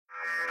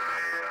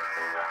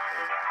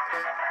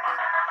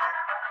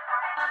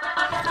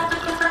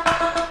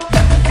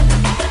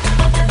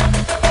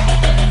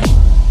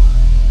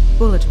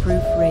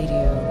Bulletproof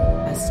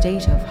Radio, a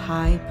state of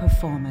high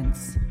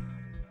performance.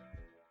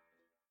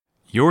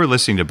 You're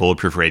listening to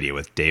Bulletproof Radio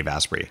with Dave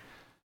Asprey.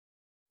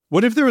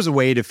 What if there was a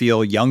way to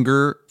feel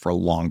younger for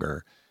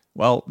longer?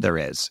 Well, there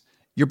is.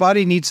 Your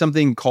body needs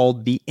something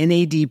called the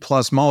NAD+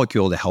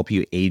 molecule to help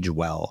you age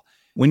well.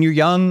 When you're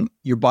young,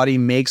 your body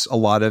makes a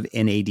lot of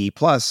NAD+,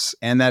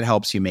 and that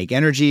helps you make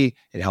energy,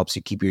 it helps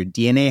you keep your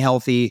DNA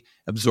healthy,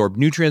 absorb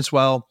nutrients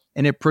well,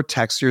 and it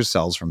protects your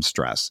cells from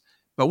stress.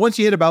 But once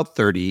you hit about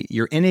 30,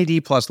 your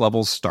NAD+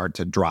 levels start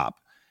to drop.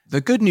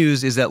 The good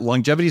news is that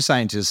longevity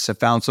scientists have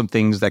found some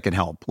things that can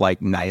help, like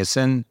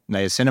niacin,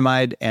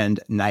 niacinamide, and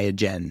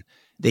Niagen.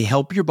 They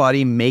help your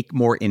body make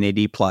more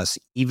NAD+,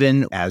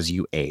 even as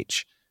you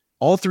age.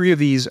 All three of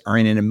these are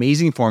in an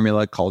amazing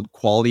formula called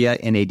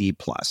Qualia NAD+.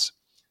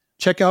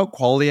 Check out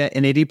Qualia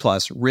NAD+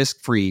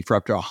 risk-free for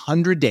up to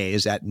 100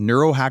 days at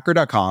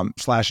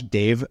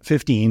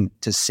neurohacker.com/Dave15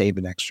 to save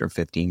an extra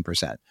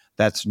 15%.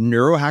 That's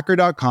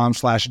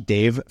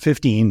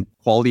neurohacker.com/Dave15,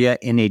 Qualia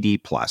NAD+.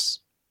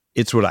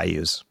 It's what I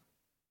use.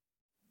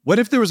 What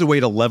if there was a way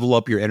to level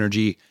up your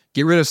energy,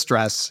 get rid of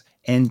stress,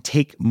 and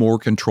take more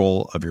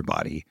control of your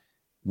body?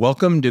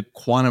 Welcome to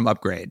Quantum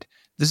Upgrade.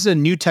 This is a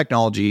new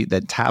technology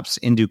that taps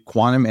into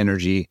quantum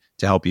energy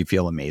to help you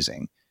feel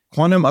amazing.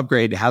 Quantum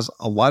Upgrade has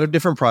a lot of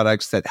different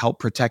products that help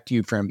protect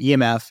you from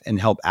EMF and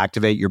help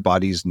activate your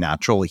body's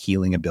natural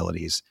healing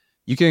abilities.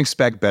 You can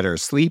expect better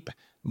sleep,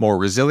 more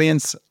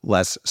resilience,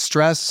 less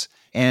stress,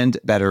 and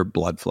better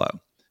blood flow.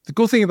 The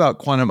cool thing about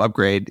Quantum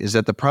Upgrade is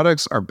that the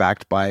products are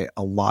backed by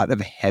a lot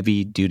of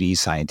heavy-duty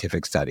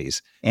scientific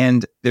studies,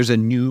 and there's a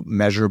new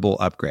measurable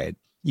upgrade.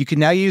 You can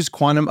now use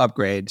Quantum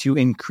Upgrade to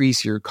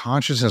increase your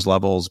consciousness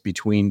levels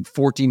between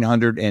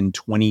 1400 and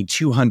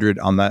 2200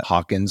 on the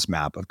Hawkins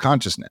map of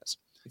consciousness.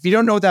 If you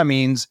don't know what that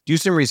means, do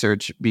some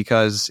research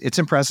because it's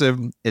impressive,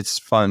 it's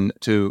fun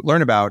to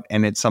learn about,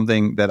 and it's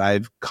something that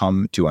I've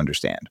come to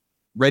understand.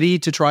 Ready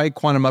to try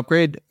Quantum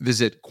Upgrade?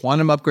 Visit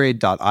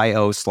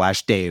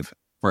quantumupgrade.io/Dave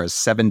for a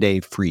 7-day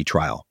free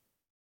trial.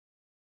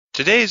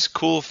 Today's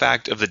cool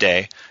fact of the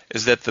day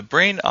is that the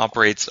brain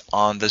operates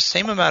on the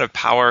same amount of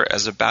power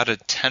as about a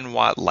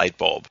 10-watt light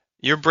bulb.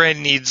 Your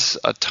brain needs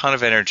a ton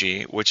of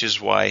energy, which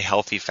is why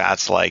healthy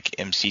fats like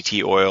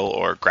MCT oil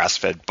or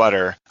grass-fed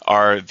butter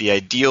are the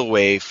ideal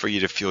way for you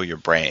to fuel your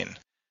brain.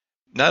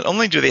 Not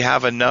only do they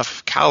have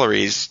enough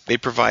calories, they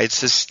provide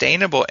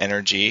sustainable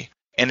energy,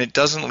 and it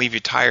doesn't leave you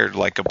tired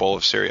like a bowl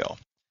of cereal.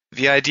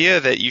 The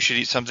idea that you should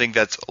eat something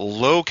that's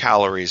low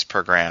calories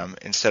per gram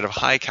instead of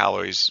high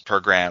calories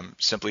per gram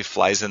simply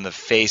flies in the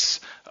face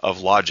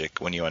of logic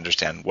when you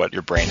understand what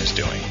your brain is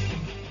doing.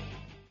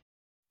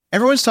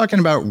 Everyone's talking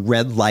about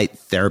red light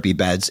therapy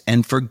beds,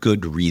 and for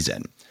good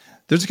reason.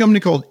 There's a company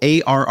called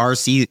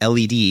ARRC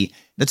LED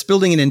that's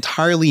building an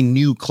entirely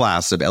new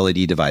class of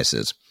LED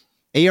devices.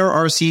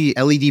 ARRC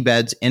LED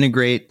beds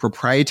integrate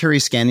proprietary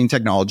scanning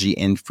technology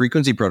and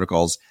frequency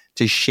protocols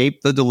to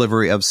shape the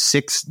delivery of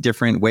 6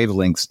 different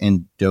wavelengths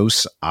in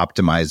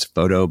dose-optimized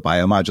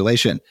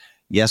photobiomodulation.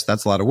 Yes,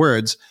 that's a lot of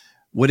words.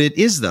 What it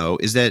is, though,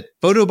 is that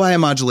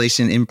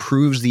photobiomodulation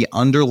improves the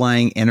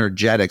underlying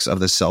energetics of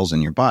the cells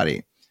in your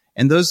body.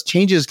 And those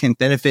changes can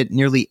benefit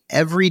nearly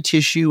every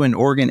tissue and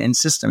organ and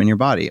system in your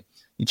body.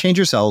 You change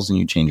your cells and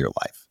you change your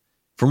life.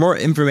 For more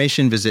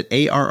information, visit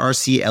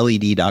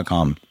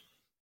arrcled.com.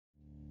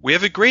 We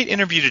have a great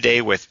interview today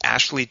with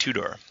Ashley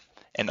Tudor,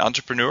 an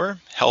entrepreneur,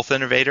 health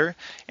innovator,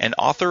 and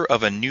author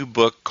of a new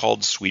book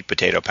called Sweet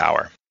Potato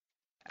Power.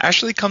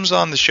 Ashley comes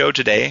on the show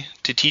today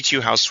to teach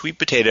you how sweet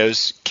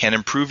potatoes can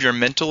improve your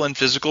mental and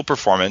physical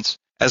performance,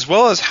 as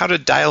well as how to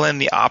dial in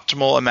the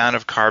optimal amount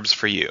of carbs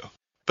for you.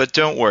 But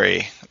don't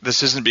worry,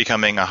 this isn't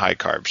becoming a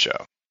high-carb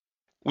show.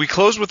 We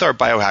close with our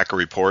Biohacker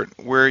Report,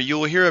 where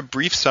you'll hear a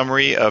brief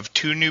summary of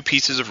 2 new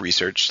pieces of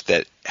research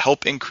that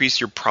help increase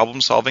your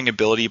problem-solving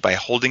ability by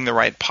holding the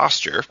right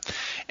posture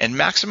and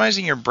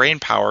maximizing your brain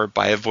power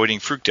by avoiding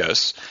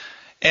fructose,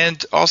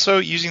 and also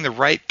using the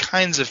right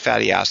kinds of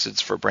fatty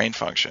acids for brain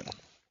function.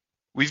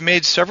 We've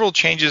made several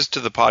changes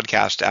to the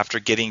podcast after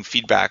getting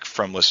feedback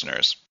from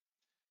listeners.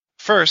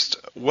 First,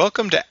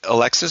 welcome to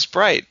Alexis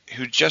Bright,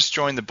 who just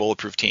joined the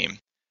Bulletproof team.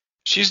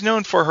 She's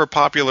known for her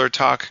popular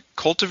talk,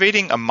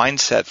 Cultivating a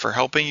Mindset for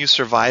Helping You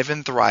Survive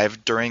and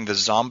Thrive During the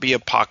Zombie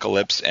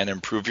Apocalypse and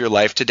Improve Your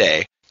Life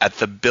Today at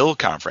the Bill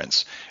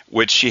Conference,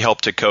 which she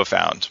helped to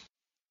co-found.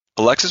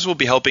 Alexis will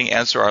be helping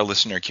answer our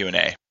listener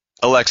Q&A.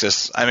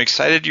 Alexis, I'm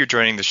excited you're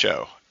joining the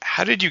show.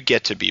 How did you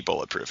get to be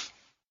Bulletproof?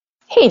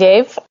 Hey,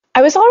 Dave.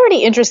 I was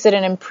already interested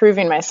in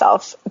improving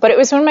myself, but it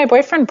was when my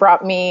boyfriend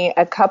brought me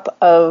a cup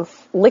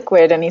of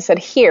liquid and he said,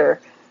 "Here,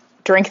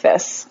 drink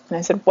this." And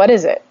I said, "What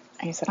is it?"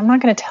 And he said, "I'm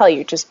not going to tell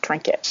you, just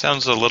drink it."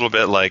 Sounds a little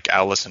bit like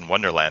Alice in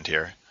Wonderland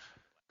here.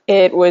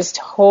 It was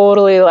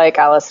totally like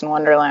Alice in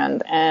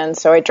Wonderland. And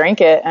so I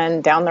drank it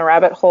and down the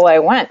rabbit hole I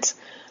went.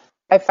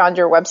 I found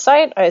your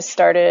website. I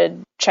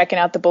started checking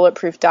out the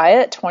Bulletproof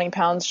diet. 20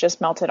 pounds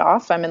just melted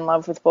off. I'm in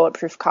love with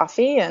Bulletproof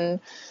coffee.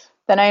 And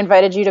Then I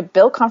invited you to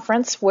Bill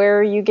Conference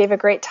where you gave a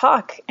great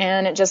talk,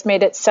 and it just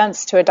made it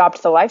sense to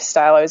adopt the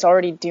lifestyle. I was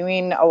already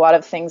doing a lot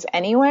of things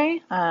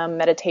anyway,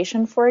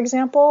 meditation, for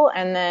example,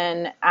 and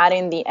then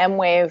adding the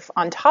M-Wave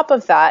on top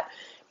of that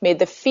made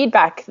the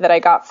feedback that I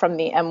got from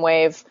the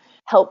M-Wave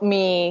help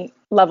me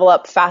level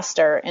up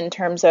faster in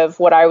terms of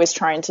what I was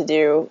trying to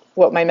do,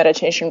 what my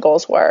meditation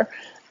goals were.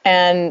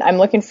 And I'm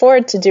looking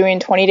forward to doing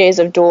 20 days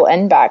of dual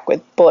NBAC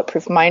with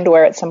Bulletproof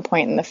Mindwear at some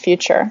point in the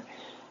future.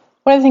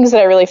 One of the things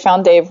that I really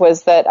found, Dave,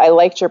 was that I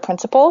liked your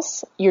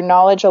principles. Your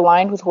knowledge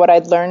aligned with what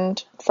I'd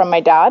learned from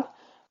my dad.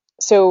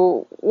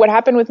 So what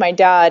happened with my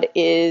dad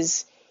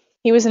is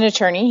he was an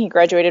attorney. He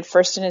graduated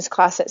first in his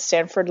class at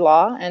Stanford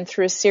Law, and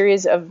through a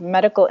series of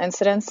medical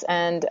incidents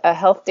and a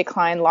health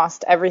decline,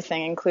 lost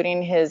everything,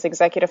 including his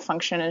executive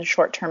function and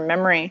short-term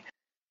memory.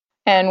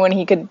 And when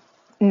he could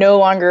no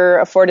longer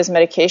afford his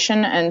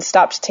medication and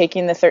stopped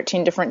taking the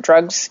 13 different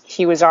drugs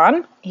he was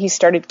on, he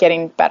started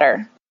getting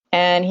better.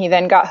 And he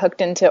then got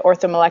hooked into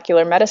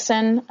orthomolecular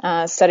medicine,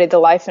 studied the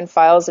life and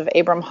files of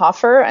Abram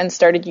Hoffer, and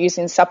started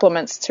using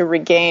supplements to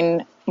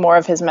regain more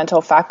of his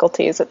mental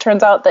faculties. It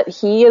turns out that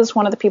he is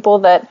one of the people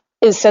that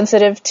is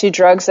sensitive to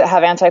drugs that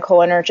have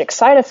anticholinergic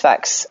side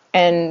effects.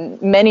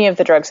 And many of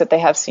the drugs that they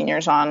have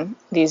seniors on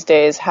these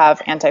days have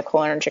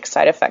anticholinergic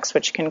side effects,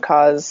 which can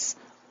cause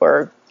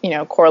or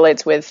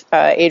correlates with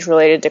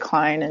age-related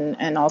decline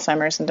and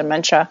Alzheimer's and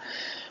dementia.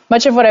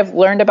 Much of what I've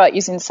learned about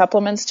using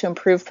supplements to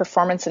improve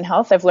performance and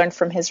health, I've learned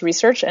from his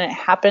research, and it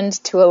happened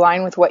to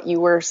align with what you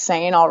were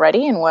saying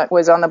already and what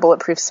was on the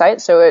Bulletproof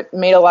site, so it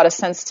made a lot of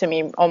sense to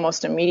me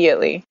almost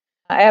immediately.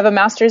 I have a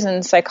master's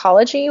in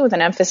psychology with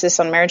an emphasis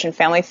on marriage and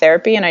family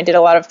therapy, and I did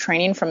a lot of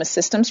training from a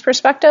systems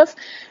perspective.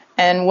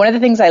 And one of the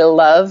things I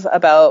love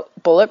about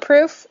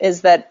Bulletproof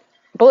is that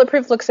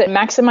Bulletproof looks at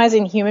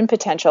maximizing human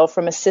potential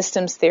from a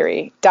systems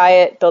theory: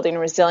 diet, building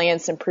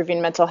resilience,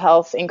 improving mental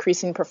health,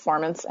 increasing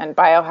performance, and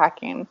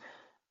biohacking.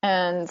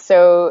 And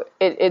so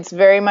it's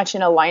very much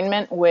in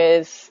alignment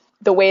with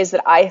the ways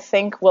that I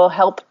think will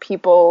help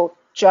people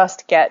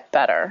just get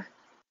better.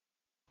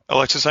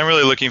 Alexis, I'm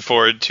really looking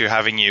forward to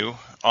having you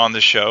on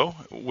the show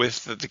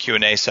with the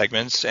Q&A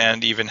segments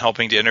and even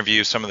helping to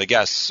interview some of the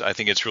guests. I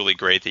think it's really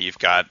great that you've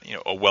got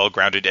a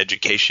well-grounded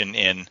education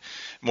in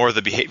more of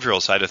the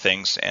behavioral side of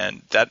things,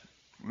 and that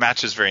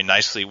matches very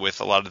nicely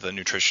with a lot of the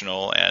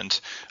nutritional and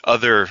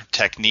other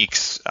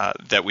techniques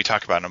that we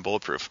talk about on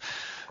Bulletproof.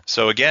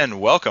 So again,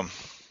 welcome.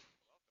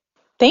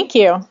 Thank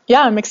you.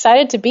 Yeah, I'm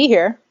excited to be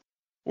here.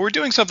 We're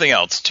doing something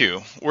else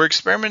too. We're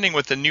experimenting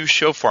with the new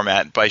show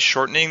format by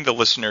shortening the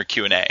listener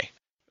Q&A.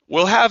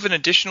 We'll have an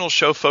additional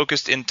show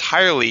focused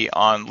entirely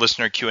on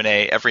listener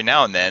Q&A every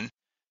now and then,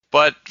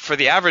 but for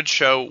the average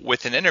show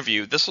with an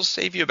interview, this will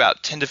save you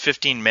about 10 to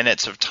 15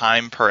 minutes of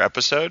time per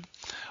episode.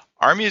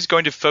 Army is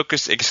going to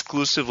focus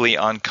exclusively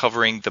on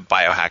covering the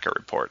biohacker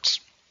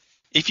reports.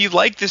 If you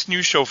like this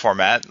new show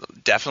format,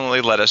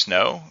 definitely let us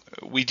know.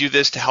 We do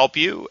this to help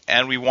you,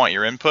 and we want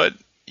your input.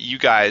 You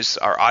guys,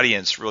 our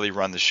audience, really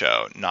run the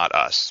show, not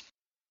us.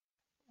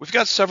 We've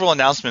got several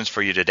announcements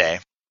for you today.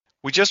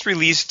 We just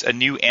released a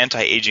new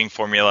anti-aging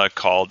formula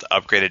called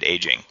Upgraded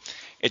Aging.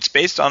 It's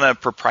based on a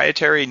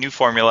proprietary new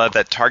formula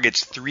that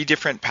targets 3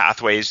 different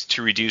pathways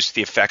to reduce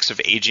the effects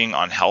of aging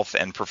on health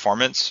and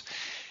performance.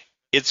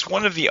 It's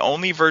one of the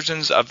only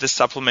versions of this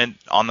supplement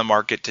on the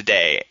market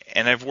today,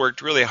 and I've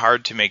worked really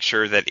hard to make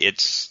sure that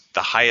it's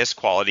the highest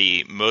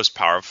quality, most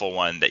powerful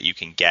one that you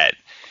can get.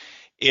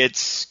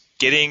 It's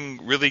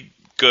getting really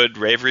good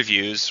rave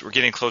reviews. We're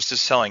getting close to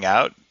selling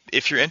out.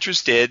 If you're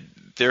interested,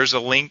 there's a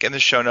link in the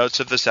show notes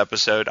of this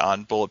episode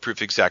on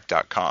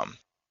bulletproofexec.com.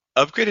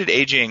 Upgraded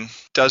Aging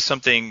does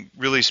something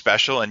really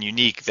special and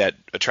unique that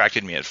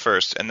attracted me at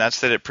first, and that's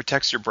that it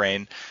protects your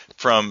brain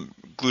from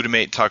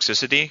glutamate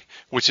toxicity,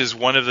 which is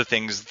one of the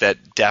things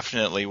that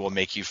definitely will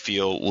make you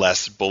feel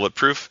less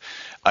bulletproof.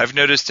 I've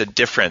noticed a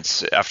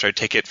difference after I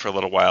take it for a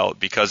little while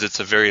because it's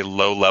a very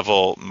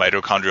low-level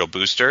mitochondrial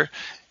booster,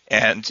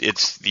 and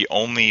it's the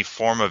only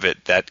form of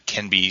it that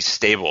can be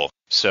stable.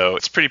 So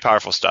it's pretty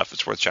powerful stuff.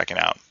 It's worth checking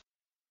out.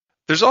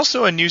 There's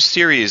also a new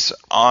series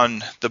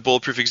on the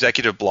Bulletproof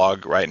Executive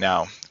blog right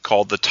now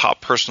called the Top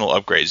Personal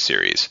Upgrade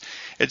Series.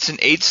 It's an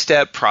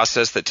 8-step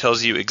process that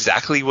tells you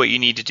exactly what you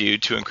need to do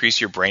to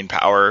increase your brain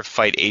power,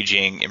 fight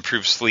aging,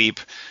 improve sleep,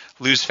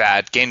 lose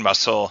fat, gain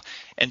muscle,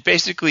 and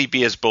basically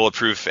be as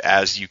bulletproof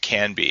as you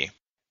can be.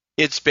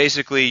 It's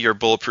basically your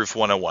Bulletproof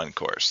 101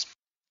 course.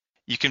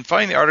 You can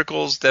find the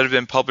articles that have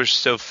been published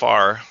so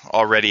far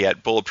already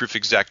at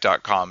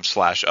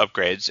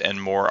bulletproofexec.com/upgrades,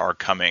 and more are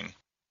coming.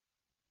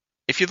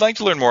 If you'd like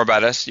to learn more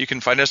about us, you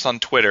can find us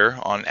on Twitter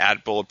on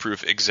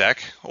 @BulletproofExec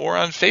or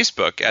on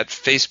Facebook at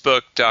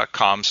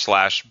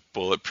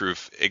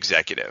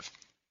facebook.com/bulletproofexecutive.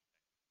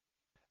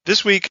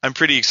 This week, I'm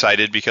pretty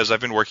excited because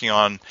I've been working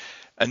on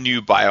a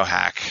new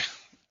biohack,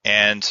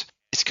 and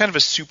it's kind of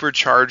a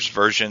supercharged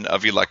version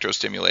of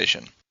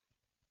electrostimulation.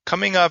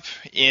 Coming up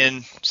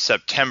in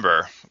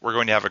September, we're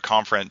going to have a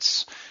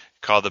conference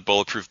called the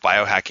Bulletproof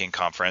Biohacking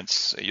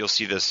Conference. You'll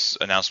see this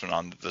announcement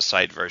on the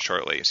site very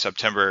shortly,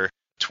 September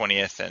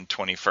 20th and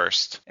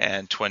 21st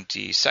and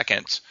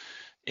 22nd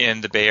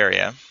in the Bay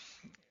Area.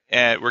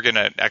 And we're going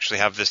to actually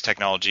have this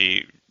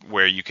technology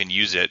where you can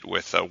use it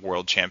with a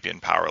world champion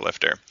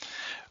powerlifter.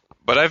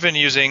 But I've been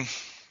using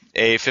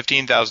a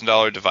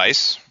 $15,000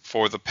 device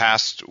for the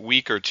past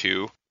week or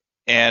two,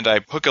 and I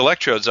hook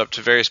electrodes up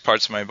to various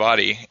parts of my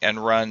body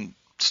and run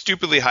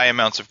stupidly high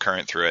amounts of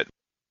current through it.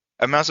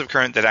 Amounts of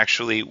current that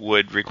actually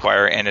would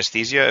require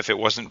anesthesia if it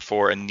wasn't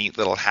for a neat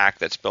little hack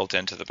that's built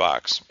into the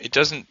box. It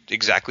doesn't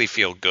exactly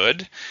feel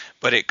good,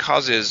 but it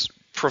causes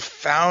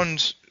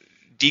profound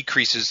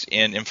decreases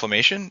in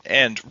inflammation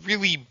and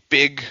really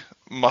big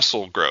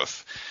muscle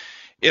growth.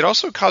 It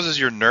also causes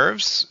your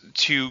nerves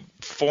to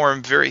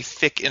form very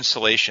thick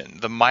insulation.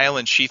 The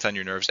myelin sheath on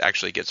your nerves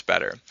actually gets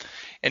better.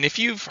 And if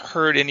you've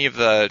heard any of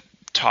the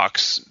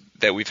talks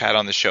that we've had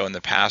on the show in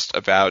the past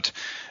about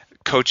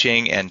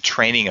coaching and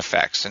training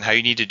effects and how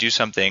you need to do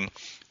something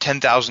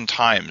 10,000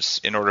 times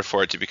in order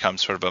for it to become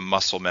sort of a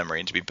muscle memory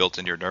and to be built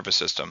into your nervous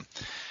system.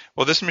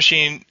 Well, this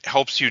machine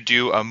helps you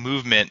do a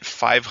movement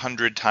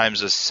 500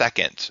 times a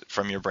second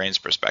from your brain's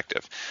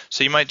perspective.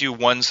 So you might do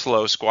one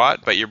slow squat,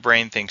 but your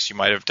brain thinks you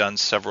might have done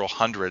several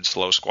hundred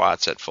slow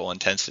squats at full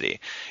intensity.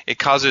 It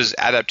causes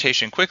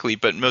adaptation quickly,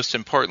 but most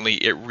importantly,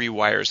 it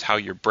rewires how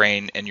your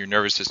brain and your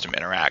nervous system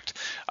interact.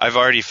 I've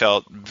already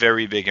felt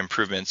very big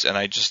improvements, and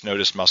I just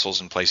noticed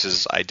muscles in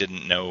places I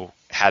didn't know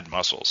had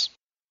muscles.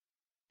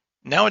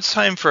 Now it's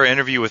time for our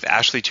interview with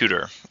Ashley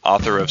Tudor,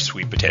 author of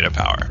Sweet Potato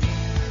Power.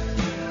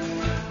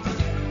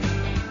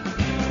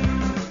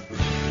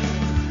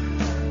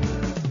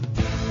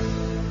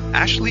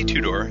 Ashley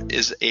Tudor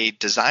is a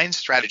design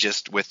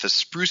strategist with the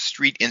Spruce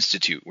Street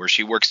Institute, where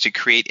she works to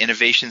create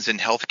innovations in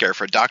healthcare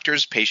for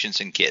doctors,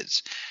 patients, and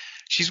kids.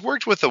 She's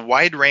worked with a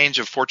wide range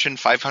of Fortune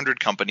 500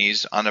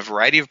 companies on a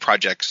variety of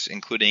projects,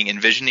 including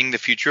envisioning the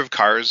future of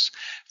cars,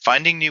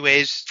 finding new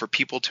ways for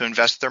people to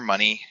invest their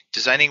money,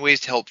 designing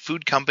ways to help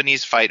food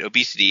companies fight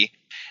obesity,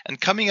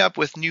 and coming up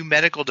with new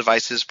medical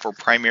devices for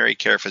primary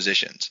care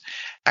physicians.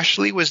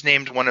 Ashley was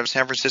named one of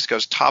San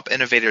Francisco's top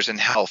innovators in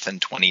health in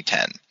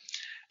 2010.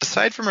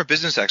 Aside from her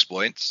business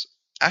exploits,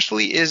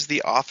 Ashley is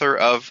the author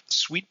of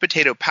Sweet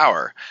Potato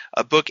Power,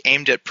 a book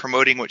aimed at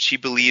promoting what she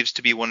believes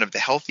to be one of the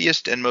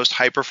healthiest and most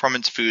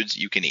high-performance foods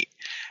you can eat.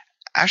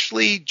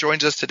 Ashley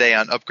joins us today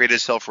on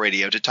Upgraded Self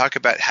Radio to talk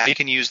about how you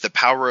can use the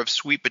power of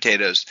sweet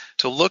potatoes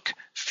to look,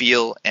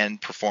 feel, and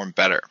perform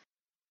better.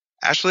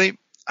 Ashley,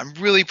 I'm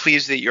really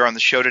pleased that you're on the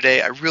show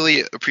today. I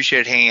really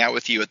appreciated hanging out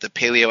with you at the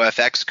Paleo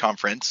FX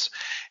conference.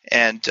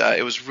 And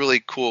it was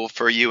really cool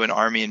for you and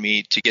Army and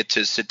me to get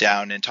to sit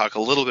down and talk a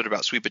little bit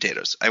about sweet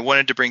potatoes. I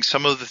wanted to bring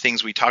some of the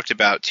things we talked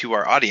about to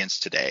our audience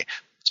today.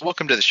 So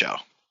welcome to the show.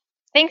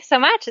 Thanks so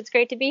much. It's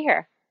great to be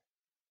here.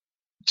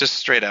 Just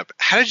straight up,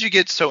 how did you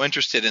get so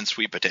interested in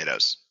sweet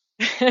potatoes?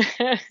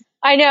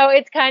 I know,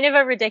 it's kind of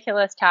a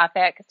ridiculous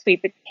topic,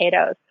 sweet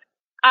potatoes.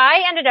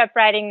 I ended up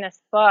writing this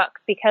book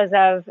because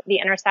of the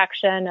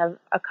intersection of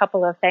a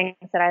couple of things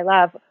that I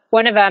love.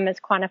 One of them is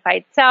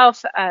quantified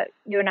self.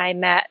 You and I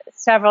met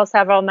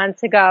several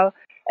months ago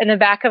in the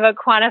back of a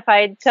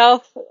quantified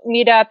self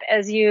meetup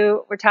as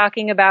you were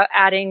talking about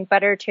adding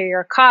butter to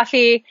your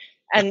coffee.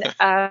 And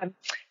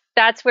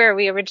that's where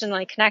we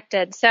originally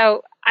connected.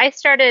 So I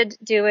started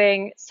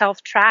doing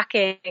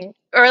self-tracking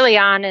early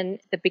on in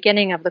the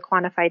beginning of the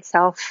quantified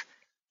self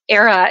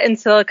era in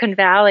Silicon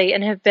Valley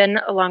and have been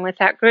along with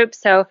that group.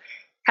 So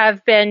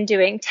have been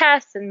doing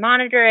tests and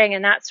monitoring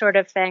and that sort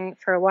of thing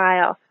for a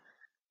while.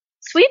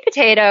 Sweet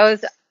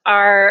potatoes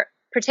are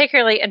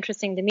particularly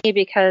interesting to me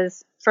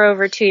because for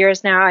over 2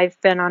 years now, I've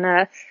been on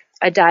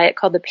a diet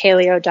called the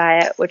paleo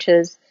diet, which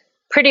is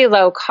pretty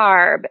low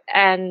carb.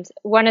 And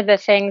one of the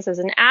things as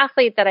an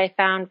athlete that I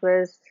found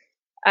was,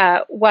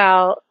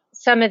 while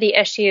some of the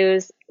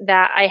issues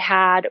that I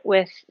had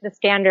with the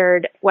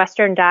standard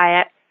Western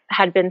diet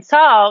had been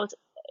solved,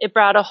 it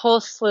brought a whole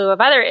slew of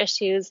other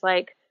issues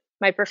like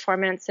my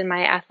performance and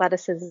my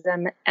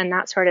athleticism and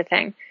that sort of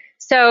thing.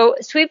 So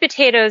sweet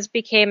potatoes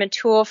became a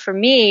tool for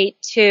me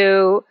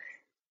to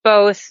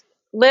both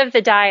live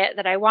the diet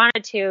that I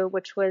wanted to,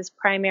 which was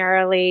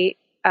primarily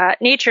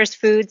nature's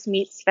foods,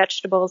 meats,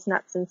 vegetables,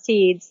 nuts, and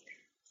seeds,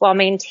 while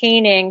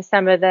maintaining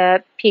some of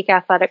the peak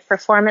athletic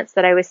performance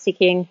that I was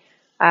seeking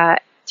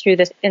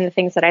in the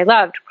things that I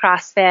loved,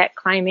 CrossFit,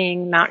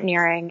 climbing,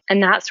 mountaineering,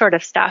 and that sort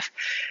of stuff.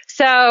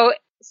 So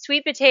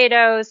sweet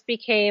potatoes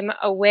became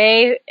a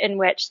way in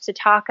which to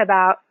talk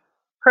about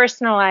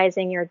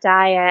personalizing your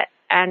diet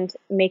and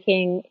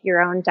making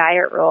your own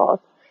diet rules.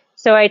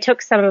 So I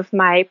took some of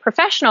my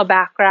professional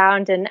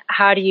background and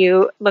how do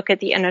you look at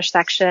the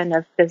intersection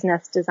of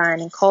business, design,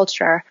 and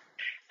culture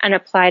and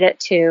applied it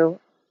to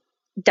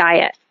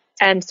diet.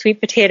 And sweet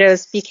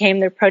potatoes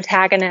became the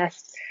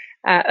protagonist,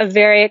 a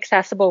very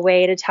accessible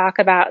way to talk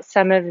about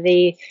some of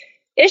the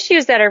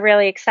issues that are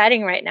really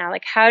exciting right now.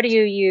 Like how do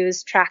you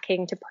use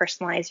tracking to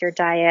personalize your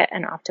diet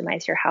and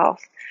optimize your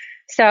health?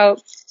 So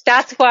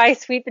that's why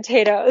sweet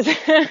potatoes.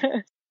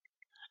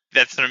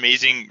 That's an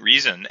amazing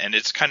reason. And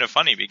it's kind of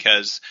funny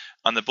because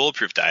on the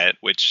bulletproof diet,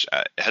 which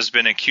has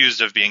been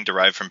accused of being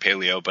derived from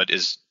paleo, but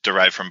is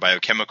derived from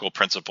biochemical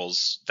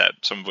principles that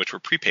some of which were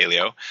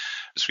pre-paleo,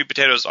 sweet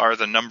potatoes are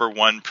the number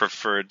one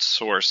preferred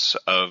source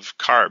of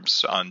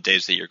carbs on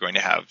days that you're going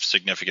to have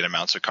significant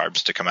amounts of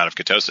carbs to come out of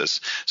ketosis.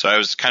 So I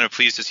was kind of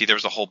pleased to see there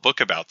was a whole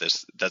book about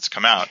this that's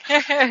come out.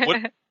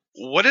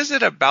 What is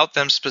it about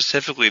them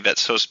specifically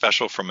that's so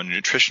special from a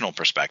nutritional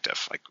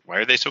perspective? Like, why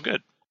are they so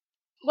good?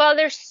 Well,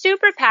 they're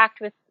super packed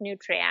with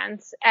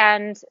nutrients,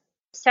 and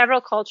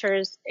several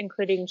cultures,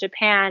 including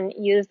Japan,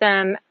 use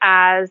them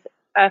as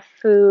a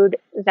food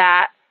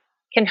that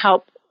can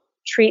help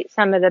treat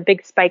some of the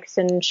big spikes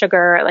in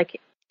sugar,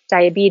 like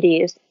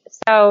diabetes.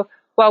 So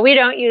while we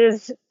don't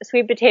use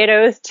sweet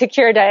potatoes to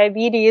cure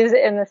diabetes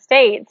in the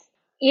States,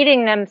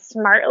 eating them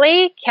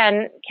smartly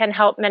can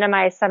help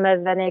minimize some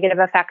of the negative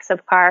effects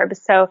of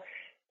carbs. So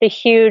the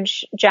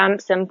huge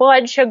jumps in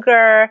blood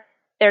sugar,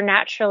 they're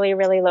naturally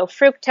really low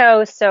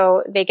fructose,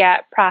 so they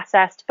get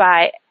processed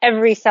by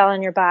every cell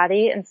in your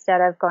body instead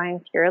of going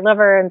through your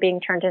liver and being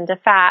turned into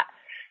fat.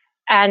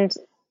 And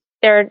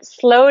they're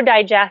slow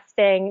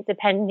digesting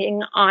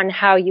depending on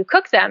how you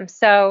cook them.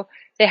 So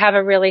they have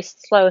a really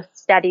slow,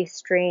 steady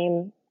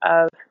stream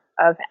of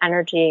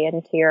energy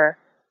into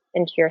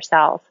your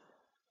cells.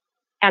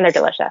 And they're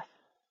delicious.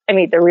 I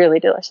mean, they're really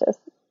delicious.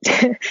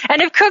 And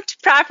if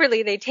cooked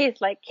properly, they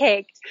taste like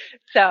cake.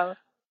 So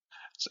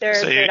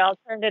they're a great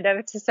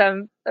alternative to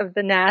some of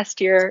the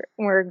nastier,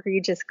 more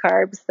egregious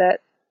carbs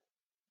that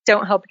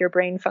don't help your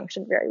brain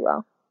function very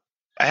well.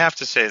 I have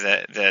to say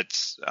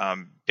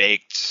that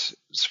baked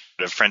sort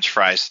of French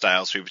fry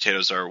style sweet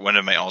potatoes are one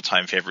of my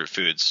all-time favorite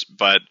foods.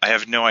 But I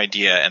have no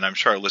idea, and I'm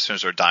sure our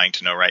listeners are dying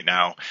to know right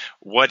now,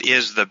 what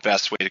is the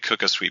best way to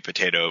cook a sweet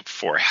potato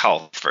for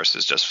health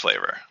versus just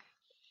flavor?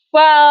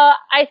 Well,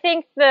 I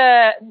think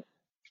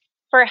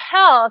for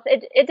health,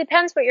 it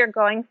depends what you're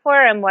going for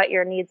and what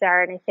your needs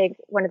are. And I think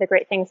one of the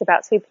great things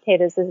about sweet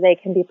potatoes is they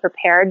can be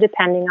prepared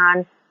depending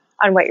on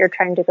what you're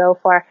trying to go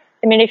for.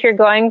 I mean, if you're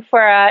going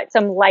for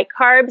some light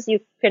carbs, you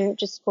can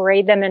just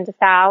grate them into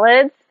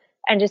salads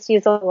and just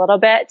use a little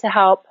bit to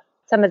help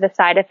some of the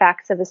side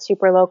effects of a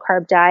super low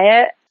carb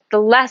diet. The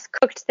less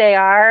cooked they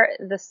are,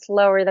 the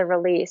slower the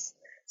release.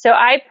 So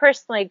I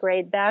personally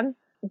grade them,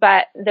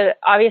 but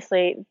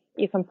obviously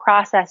you can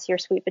process your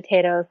sweet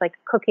potatoes, like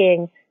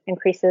cooking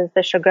increases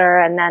the sugar.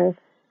 And then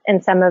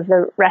in some of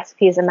the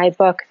recipes in my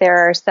book,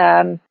 there are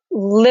some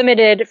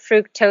limited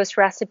fructose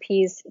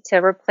recipes to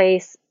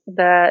replace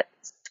the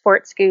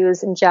sports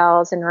goos and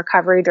gels and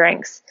recovery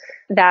drinks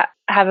that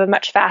have a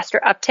much faster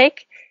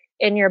uptake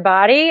in your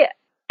body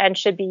and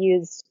should be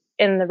used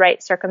in the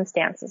right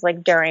circumstances,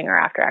 like during or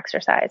after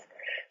exercise.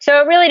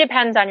 So it really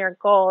depends on your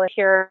goal. If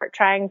you're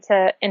trying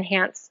to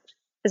enhance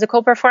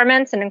physical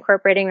performance and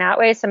incorporating that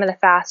way, some of the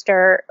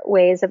faster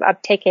ways of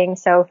uptaking,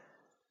 so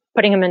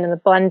putting them into the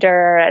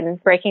blender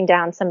and breaking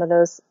down some of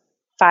those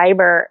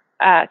fiber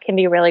can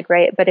be really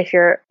great. But if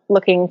you're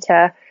looking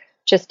to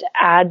just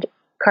add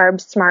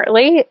carbs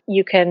smartly,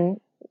 you can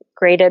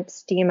grate them,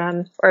 steam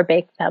them, or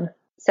bake them.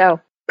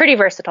 So pretty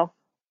versatile.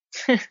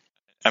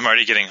 I'm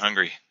already getting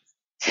hungry.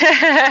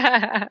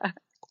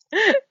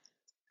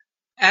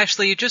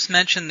 Ashley, you just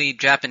mentioned the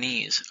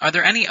Japanese. Are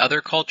there any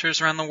other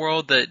cultures around the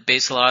world that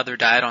base a lot of their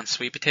diet on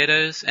sweet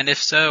potatoes? And if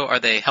so, are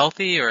they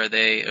healthy or are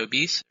they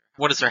obese?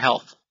 What is their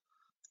health?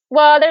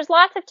 Well, there's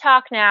lots of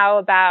talk now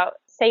about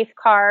safe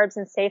carbs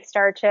and safe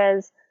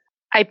starches.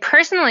 I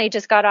personally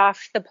just got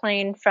off the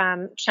plane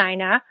from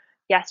China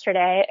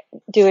yesterday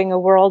doing a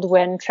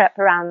whirlwind trip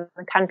around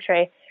the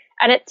country.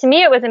 And to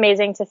me, it was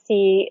amazing to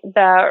see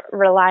the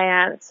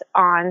reliance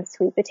on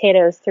sweet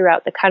potatoes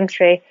throughout the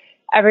country,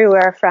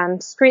 everywhere from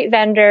street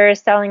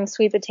vendors selling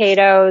sweet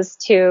potatoes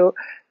to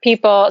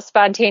people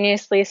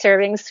spontaneously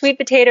serving sweet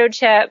potato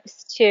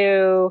chips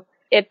to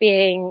it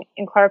being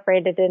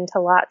incorporated into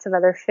lots of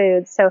other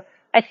foods. So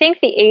I think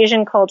the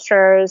Asian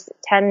cultures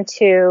tend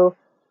to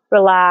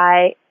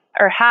rely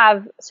or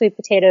have sweet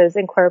potatoes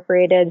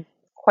incorporated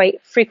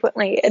quite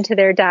frequently into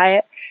their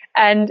diet.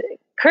 And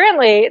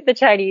currently, the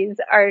Chinese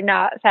are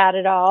not fat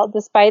at all,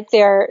 despite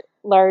their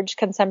large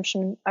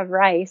consumption of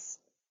rice.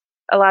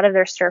 A lot of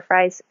their stir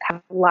fries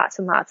have lots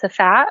and lots of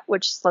fat,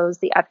 which slows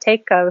the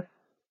uptake of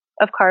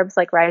carbs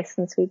like rice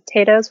and sweet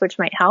potatoes, which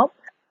might help.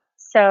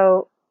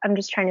 So I'm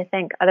just trying to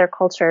think other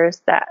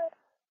cultures that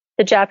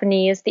the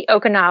Japanese, the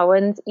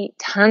Okinawans eat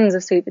tons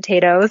of sweet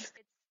potatoes.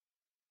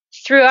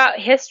 Throughout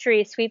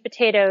history, sweet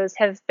potatoes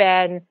have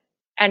been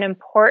an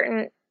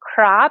important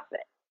crop.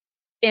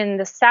 In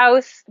the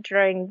South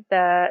during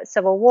the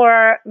Civil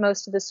War,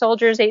 most of the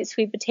soldiers ate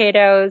sweet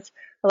potatoes.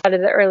 A lot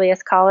of the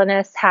earliest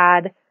colonists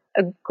had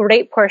a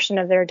great portion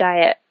of their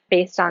diet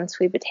based on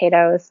sweet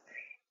potatoes.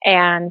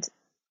 And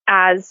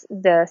as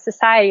the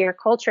society or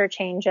culture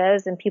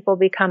changes and people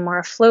become more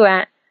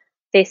affluent,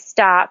 they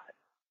stop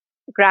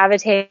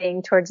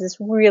gravitating towards this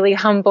really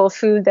humble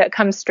food that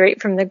comes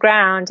straight from the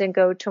ground and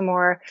go to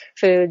more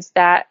foods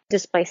that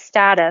display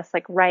status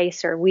like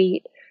rice or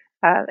wheat.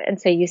 And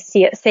so you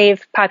see it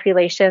save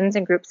populations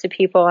and groups of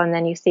people, and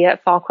then you see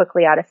it fall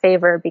quickly out of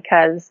favor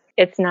because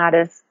it's not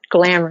as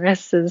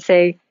glamorous as,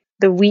 say,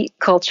 the wheat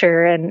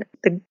culture and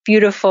the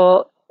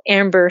beautiful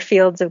amber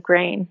fields of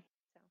grain.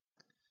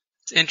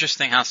 It's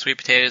interesting how sweet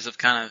potatoes have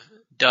kind of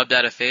dubbed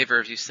out of favor,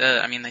 as you said.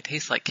 I mean, they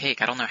taste like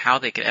cake. I don't know how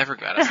they could ever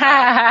go out of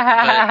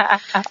style.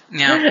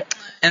 But,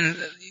 and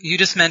you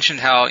just mentioned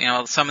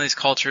how, some of these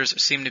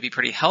cultures seem to be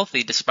pretty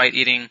healthy despite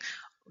eating,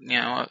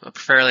 a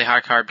fairly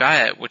high carb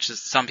diet, which is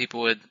some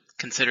people would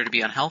consider to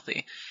be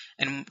unhealthy.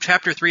 And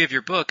chapter 3 of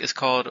your book is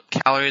called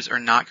Calories Are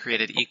Not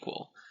Created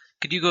Equal.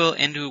 Could you go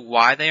into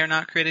why they are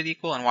not created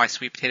equal and why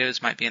sweet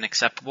potatoes might be an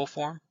acceptable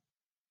form?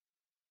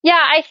 Yeah,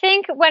 I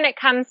think when it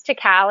comes to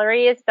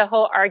calories, the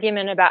whole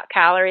argument about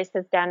calories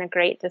has done a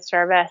great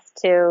disservice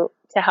to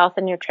health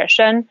and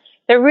nutrition.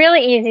 They're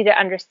really easy to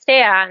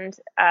understand.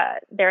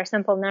 They're a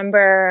simple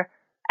number,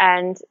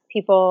 and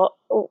people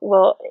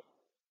will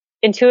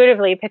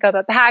intuitively pick up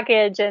a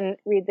package and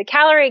read the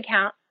calorie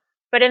count.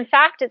 But in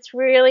fact, it's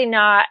really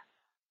not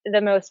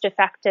the most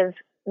effective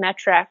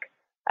metric.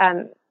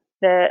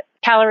 The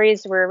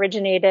calories were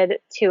originated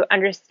to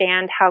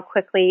understand how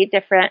quickly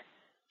different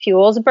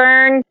fuels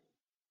burn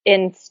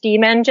in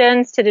steam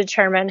engines to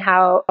determine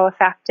how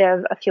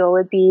effective a fuel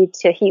would be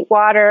to heat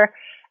water.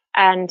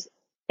 And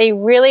they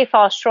really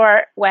fall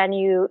short when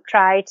you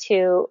try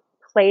to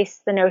place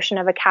the notion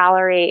of a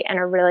calorie in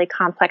a really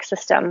complex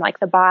system like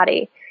the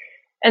body.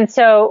 And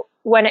so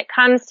when it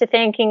comes to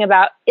thinking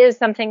about is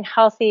something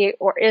healthy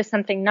or is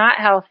something not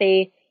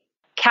healthy,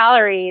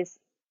 calories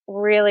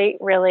really,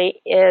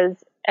 really is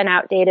an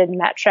outdated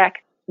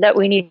metric that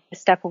we need to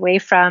step away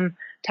from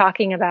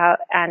talking about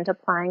and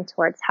applying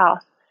towards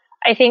health.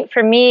 I think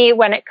for me,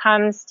 when it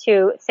comes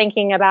to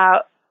thinking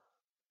about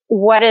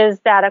what is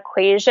that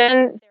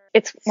equation,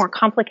 it's more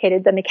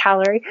complicated than the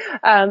calorie,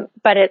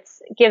 but it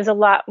gives a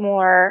lot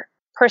more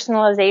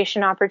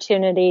personalization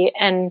opportunity.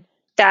 And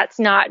that's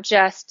not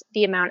just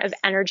the amount of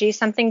energy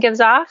something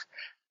gives off,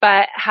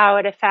 but how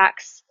it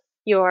affects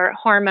your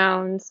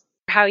hormones,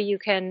 how you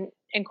can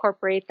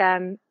incorporate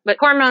them. But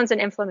hormones and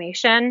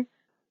inflammation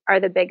are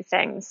the big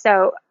things.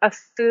 So a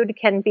food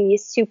can be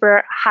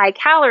super high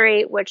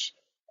calorie, which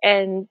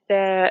in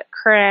the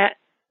current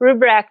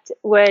rubric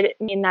would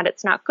mean that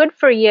it's not good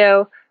for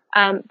you,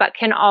 but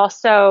can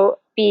also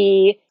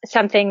be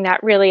something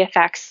that really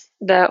affects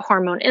the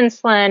hormone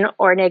insulin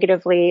or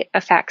negatively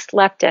affects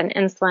leptin,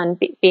 insulin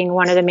being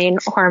one of the main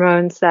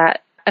hormones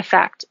that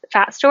affect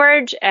fat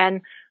storage,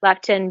 and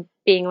leptin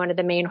being one of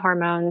the main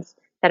hormones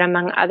that,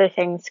 among other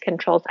things,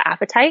 controls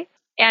appetite.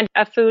 And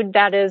a food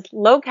that is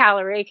low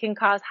calorie can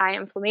cause high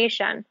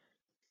inflammation.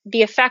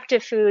 The effect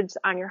of foods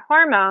on your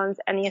hormones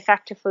and the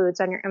effect of foods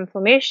on your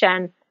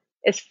inflammation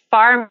is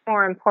far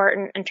more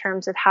important in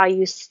terms of how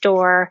you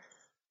store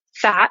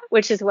fat,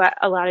 which is what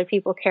a lot of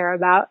people care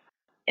about.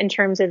 In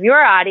terms of your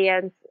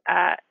audience,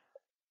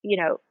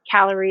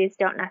 calories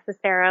don't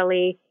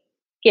necessarily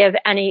give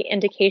any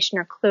indication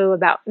or clue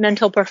about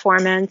mental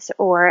performance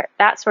or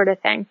that sort of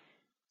thing.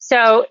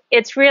 So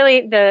it's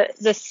really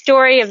the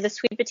story of the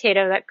sweet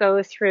potato that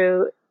goes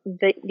through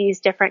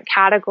these different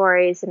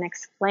categories and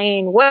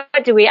explain what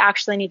do we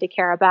actually need to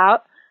care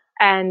about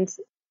and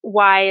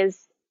why is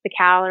the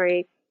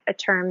calorie a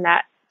term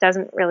that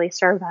doesn't really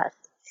serve us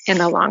in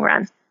the long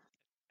run.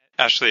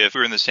 Ashley, if we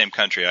were in the same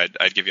country,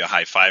 I'd give you a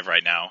high five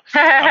right now.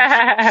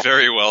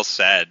 Very well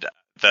said.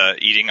 The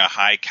eating a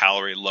high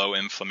calorie, low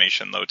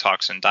inflammation, low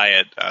toxin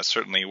diet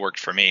certainly worked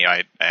for me.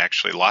 I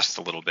actually lost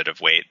a little bit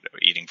of weight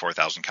eating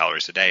 4,000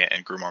 calories a day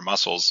and grew more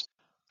muscles.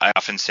 I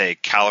often say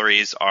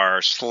calories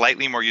are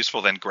slightly more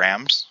useful than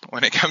grams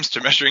when it comes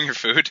to measuring your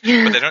food,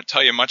 but they don't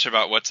tell you much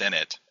about what's in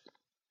it.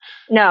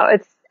 No,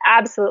 it's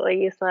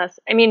absolutely useless.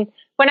 I mean,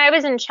 when I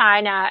was in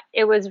China,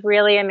 it was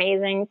really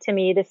amazing to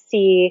me to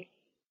see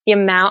the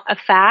amount of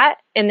fat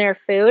in their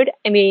food.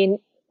 I mean,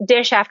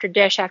 dish after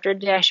dish after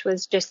dish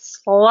was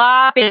just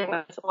slopping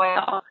with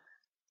oil.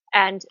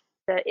 And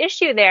the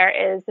issue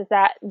there is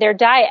that their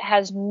diet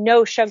has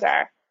no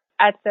sugar.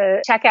 At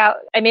the checkout,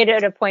 I made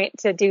it a point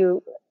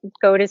to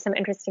go to some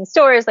interesting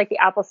stores like the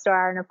Apple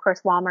Store, and of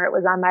course Walmart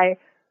was on my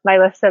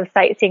list of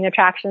sightseeing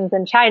attractions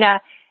in China.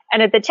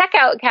 And at the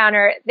checkout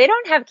counter, they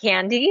don't have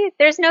candy.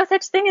 There's no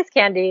such thing as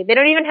candy. They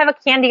don't even have a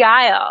candy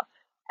aisle.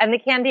 And the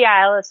candy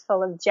aisle is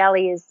full of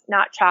jellies,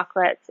 not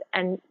chocolates,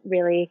 and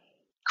really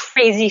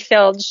crazy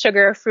filled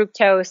sugar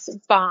fructose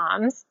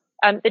bombs.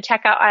 The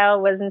checkout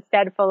aisle was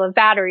instead full of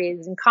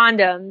batteries and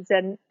condoms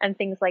and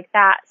things like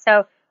that.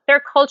 So their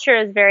culture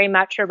is very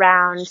much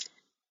around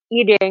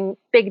eating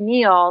big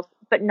meals,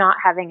 but not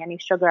having any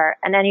sugar.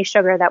 And any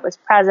sugar that was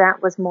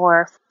present was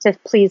more to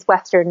please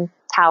Western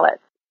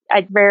palates.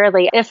 I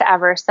rarely, if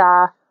ever,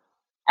 saw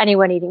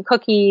anyone eating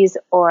cookies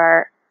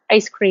or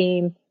ice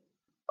cream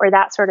or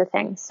that sort of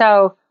thing.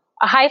 So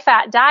a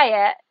high-fat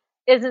diet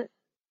isn't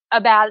a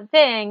bad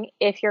thing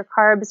if your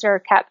carbs are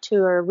kept to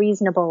a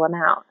reasonable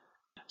amount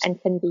and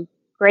can be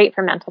great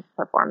for mental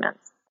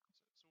performance.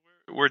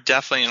 We're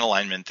definitely in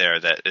alignment there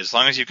that as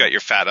long as you've got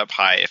your fat up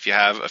high, if you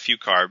have a few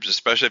carbs,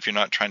 especially if you're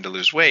not trying to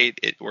lose weight,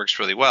 it works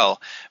really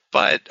well.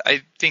 But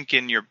I think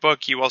in your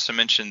book, you also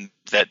mentioned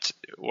that,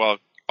 well,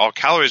 all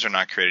calories are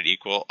not created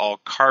equal. All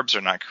carbs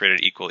are not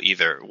created equal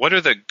either. What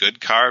are the good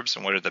carbs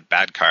and what are the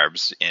bad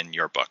carbs in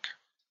your book?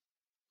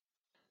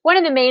 One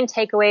of the main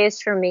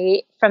takeaways for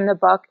me from the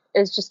book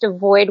is just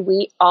avoid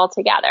wheat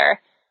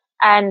altogether.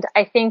 And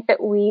I think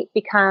that wheat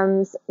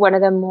becomes one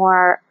of the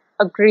more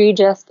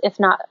egregious, if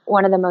not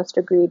one of the most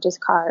egregious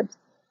carbs,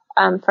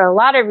 for a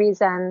lot of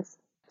reasons.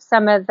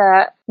 Some of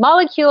the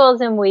molecules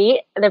in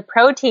wheat, the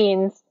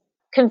proteins,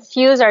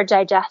 confuse our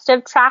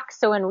digestive tract.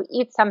 So when we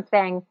eat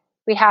something,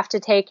 we have to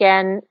take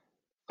in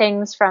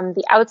things from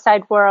the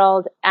outside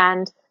world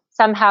and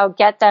somehow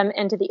get them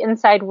into the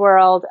inside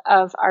world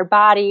of our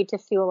body to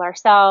fuel our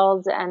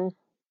cells and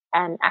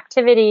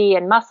activity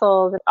and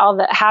muscles and all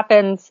that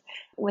happens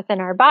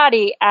within our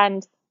body.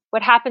 And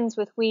what happens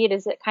with wheat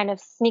is it kind of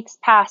sneaks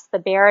past the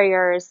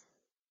barriers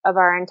of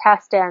our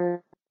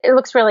intestine. It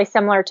looks really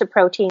similar to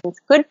proteins,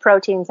 good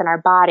proteins in our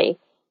body.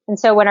 And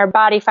so when our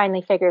body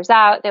finally figures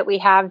out that we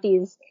have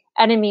these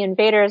enemy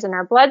invaders in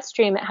our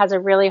bloodstream, it has a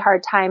really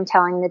hard time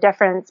telling the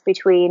difference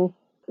between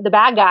the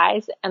bad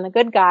guys and the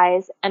good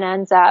guys and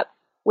ends up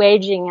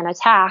waging an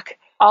attack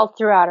all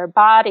throughout our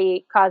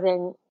body,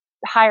 causing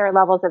higher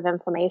levels of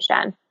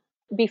inflammation.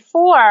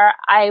 Before,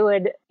 I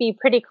would be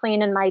pretty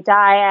clean in my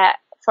diet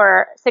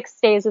for 6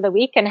 days of the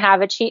week and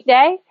have a cheat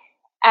day.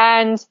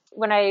 And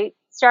when I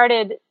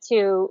started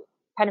to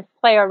kind of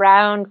play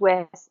around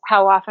with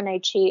how often I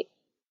cheat,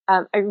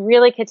 I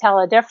really could tell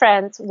a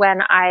difference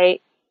when I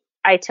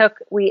took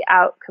wheat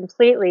out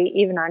completely,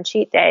 even on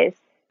cheat days.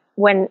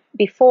 When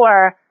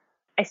before,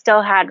 I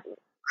still had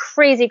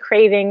crazy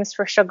cravings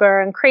for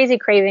sugar and crazy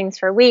cravings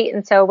for wheat.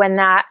 And so when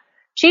that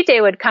cheat day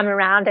would come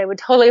around, I would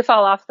totally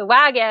fall off the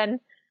wagon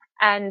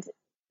and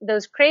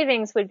those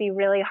cravings would be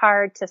really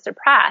hard to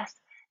suppress.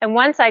 And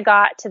once I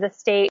got to the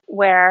state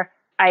where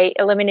I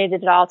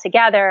eliminated it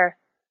altogether,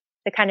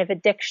 the kind of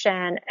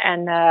addiction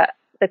and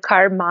the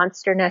carb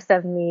monsterness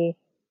of me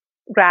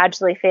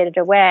gradually faded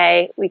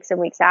away weeks and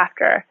weeks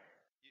after.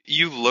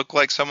 You look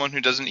like someone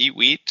who doesn't eat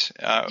wheat.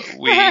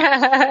 We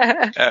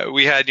had,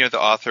 the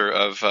author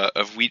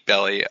of Wheat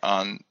Belly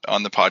on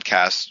the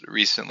podcast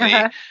recently,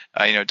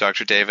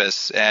 Dr.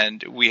 Davis,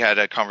 and we had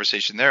a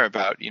conversation there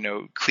about,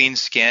 clean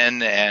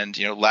skin and,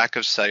 lack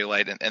of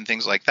cellulite and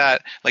things like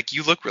that. Like,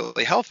 you look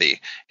really healthy.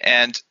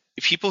 And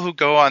people who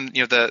go on,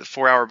 the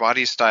 4-hour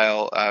body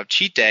style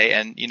cheat day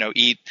and,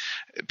 eat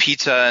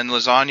pizza and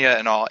lasagna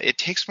and all, it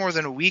takes more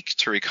than a week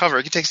to recover.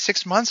 It can take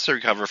 6 months to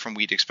recover from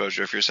wheat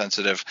exposure if you're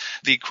sensitive.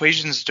 The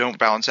equations don't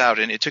balance out.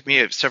 And it took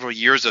me several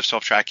years of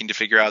self-tracking to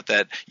figure out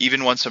that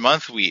even once a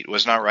month wheat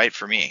was not right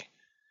for me.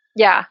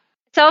 Yeah.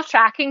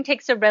 Self-tracking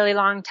takes a really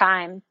long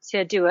time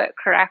to do it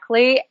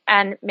correctly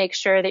and make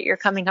sure that you're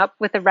coming up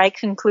with the right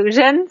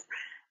conclusions.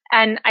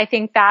 And I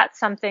think that's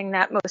something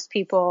that most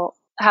people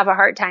have a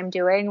hard time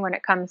doing when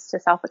it comes to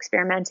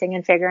self-experimenting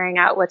and figuring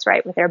out what's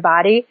right with their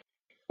body,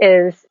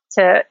 is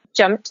to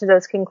jump to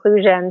those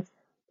conclusions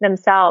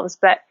themselves.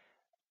 But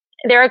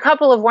there are a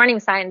couple of warning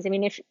signs. I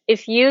mean,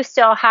 if you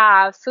still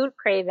have food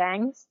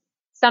cravings,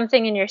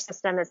 something in your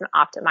system isn't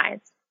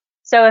optimized.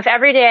 So if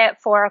every day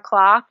at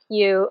 4:00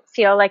 you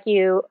feel like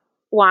you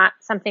want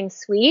something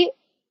sweet,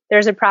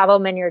 there's a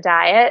problem in your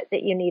diet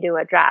that you need to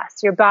address.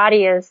 Your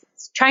body is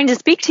trying to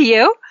speak to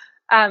you,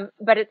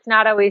 but it's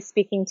not always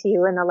speaking to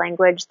you in the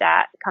language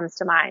that comes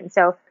to mind.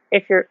 So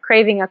if you're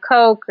craving a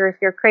Coke or if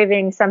you're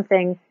craving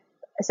something,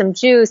 some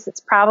juice, it's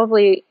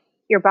probably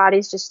your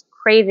body's just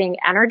craving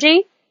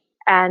energy.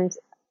 And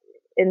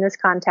in this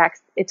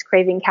context, it's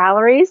craving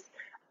calories.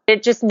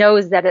 It just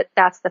knows that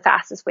that's the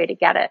fastest way to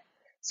get it.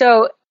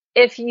 So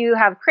if you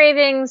have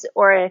cravings,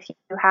 or if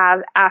you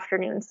have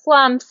afternoon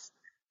slumps,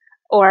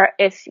 or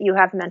if you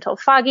have mental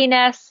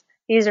fogginess,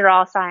 these are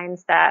all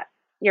signs that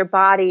your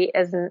body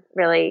isn't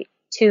really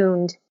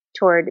tuned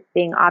toward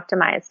being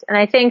optimized. And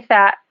I think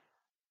that,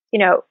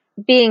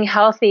 being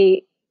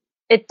healthy,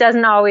 it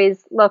doesn't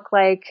always look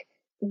like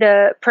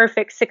the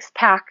perfect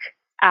 6-pack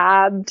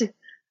abbed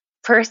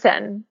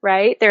person,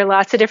 right? There are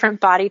lots of different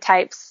body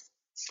types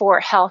for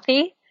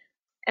healthy.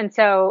 And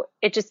so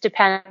it just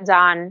depends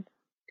on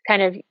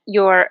kind of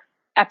your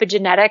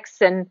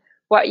epigenetics and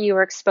what you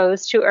were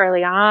exposed to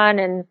early on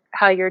and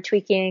how you're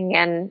tweaking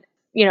and,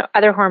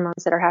 other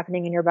hormones that are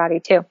happening in your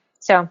body too.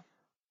 So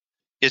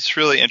it's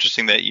really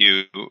interesting that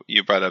you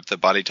brought up the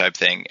body type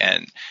thing.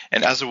 And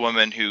as a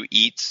woman who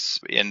eats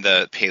in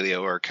the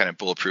paleo or kind of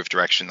bulletproof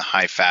direction, the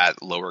high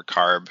fat, lower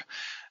carb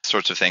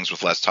sorts of things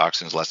with less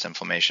toxins, less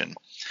inflammation,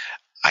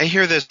 I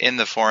hear this in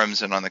the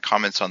forums and on the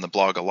comments on the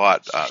blog a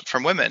lot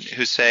from women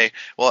who say,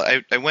 well,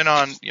 I went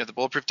on the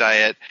bulletproof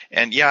diet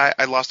and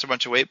I lost a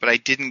bunch of weight, but I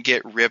didn't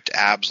get ripped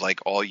abs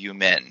like all you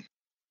men.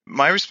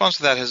 My response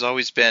to that has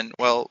always been,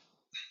 well,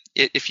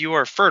 if you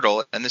are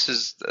fertile, and this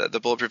is the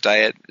bulletproof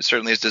diet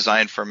certainly is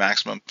designed for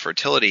maximum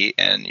fertility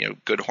and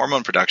good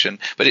hormone production,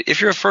 but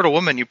if you're a fertile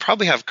woman, you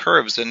probably have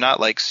curves and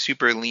not like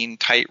super lean,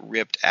 tight,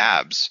 ripped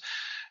abs.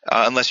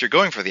 unless you're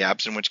going for the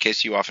abs, in which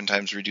case you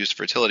oftentimes reduce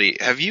fertility.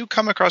 Have you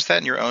come across that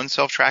in your own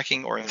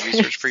self-tracking or in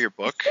research for your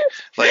book?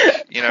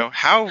 Like,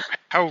 how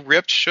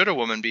ripped should a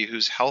woman be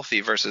who's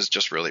healthy versus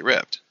just really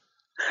ripped?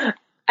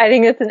 I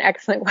think it's an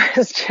excellent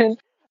question.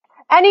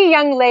 Any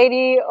young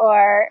lady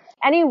or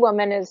any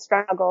woman who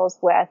struggles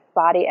with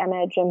body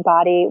image and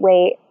body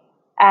weight,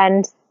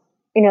 and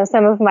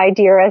some of my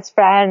dearest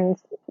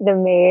friends, the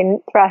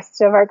main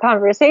thrust of our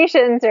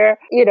conversations are,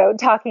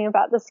 talking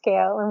about the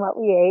scale and what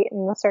we ate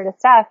and the sort of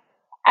stuff.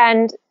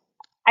 And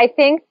I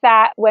think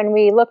that when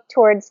we look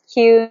towards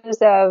cues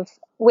of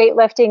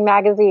weightlifting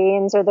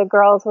magazines or the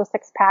girls with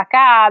six-pack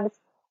abs,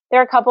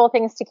 there are a couple of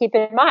things to keep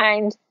in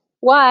mind.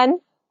 One,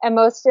 and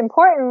most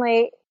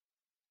importantly,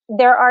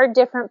 there are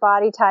different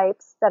body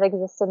types that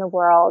exist in the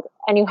world,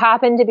 and you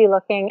happen to be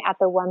looking at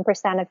the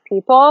 1% of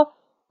people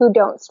who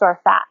don't store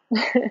fat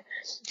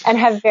and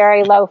have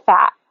very low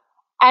fat.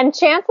 And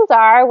chances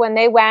are when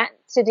they went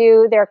to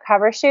do their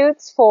cover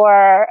shoots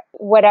for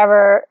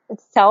whatever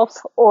Self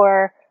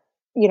or,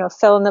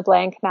 fill in the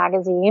blank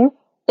magazine,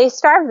 they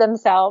starved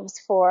themselves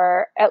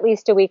for at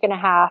least a week and a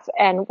half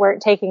and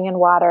weren't taking in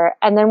water,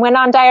 and then went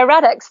on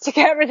diuretics to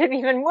get rid of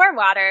even more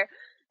water.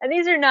 And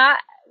these are not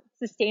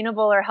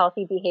sustainable or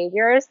healthy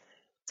behaviors.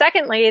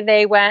 Secondly,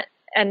 they went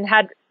and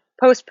had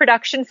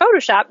post-production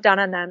Photoshop done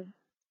on them.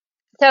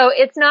 So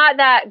it's not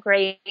that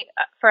great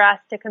for us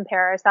to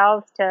compare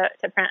ourselves to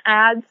print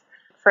ads,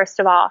 first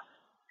of all.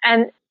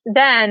 And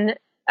then,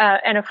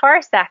 in a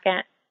far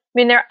second,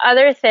 there are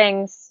other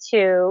things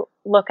to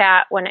look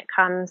at when it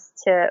comes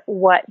to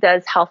what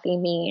does healthy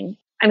mean.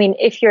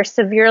 If you're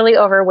severely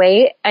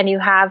overweight and you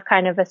have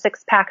kind of a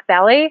six-pack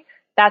belly,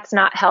 that's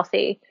not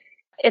healthy.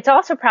 It's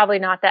also probably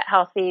not that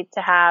healthy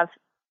to have,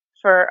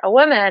 for a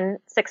woman,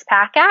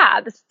 six-pack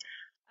abs.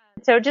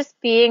 So just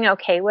being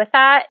okay with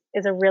that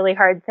is a really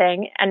hard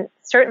thing. And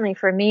certainly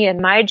for me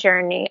in my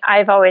journey,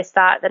 I've always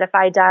thought that if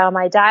I dial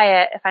my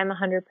diet, if I'm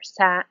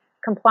 100%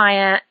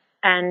 compliant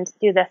and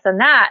do this and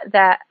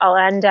that I'll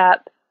end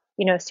up,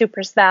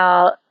 super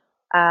svelte,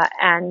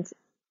 and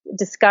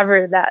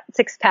discover that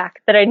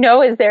six-pack that I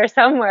know is there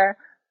somewhere,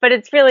 but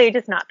it's really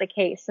just not the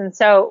case. And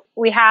so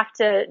we have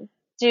to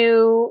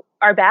do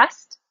our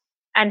best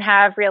and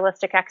have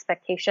realistic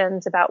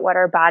expectations about what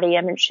our body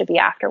image should be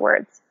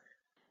afterwards.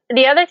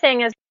 The other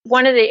thing is,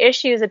 one of the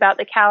issues about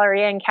the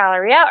calorie in,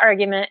 calorie out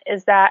argument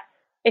is that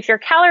if your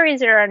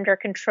calories are under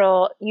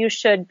control, you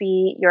should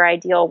be your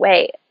ideal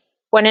weight,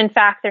 when in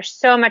fact there's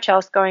so much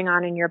else going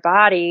on in your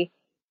body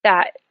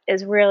that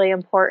is really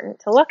important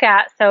to look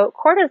at. So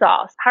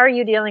cortisol, how are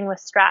you dealing with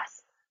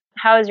stress?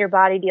 How is your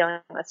body dealing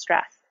with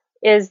stress?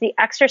 Is the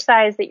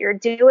exercise that you're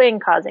doing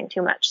causing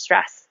too much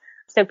stress?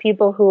 So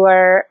people who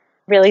are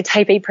really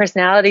type A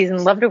personalities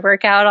and love to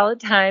work out all the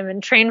time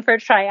and train for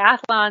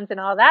triathlons and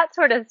all that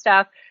sort of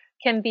stuff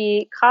can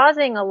be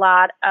causing a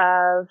lot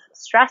of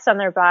stress on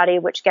their body,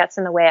 which gets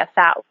in the way of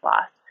fat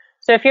loss.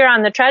 So if you're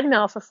on the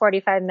treadmill for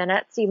 45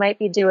 minutes, you might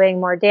be doing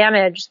more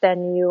damage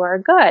than you are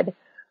good.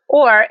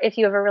 Or if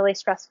you have a really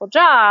stressful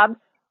job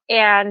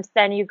and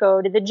then you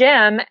go to the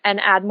gym and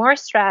add more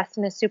stress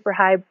in a super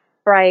high,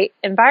 bright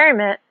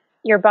environment,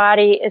 your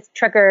body is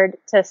triggered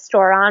to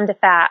store onto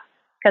fat,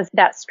 because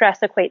that stress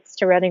equates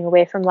to running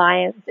away from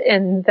lions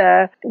in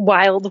the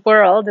wild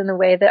world in the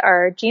way that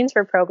our genes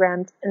were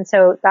programmed. And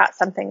so that's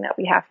something that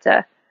we have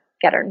to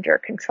get under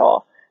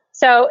control.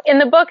 So in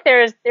the book,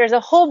 there's a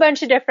whole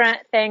bunch of different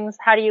things.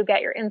 How do you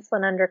get your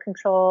insulin under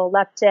control,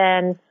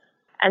 leptin,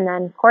 and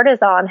then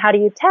cortisol, and how do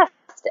you test?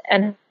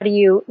 And how do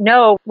you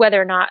know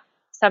whether or not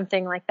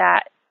something like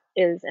that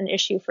is an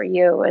issue for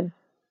you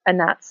and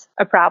that's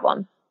a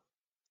problem?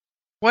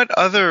 What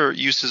other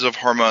uses of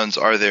hormones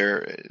are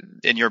there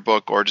in your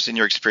book or just in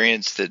your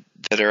experience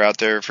that are out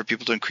there for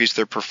people to increase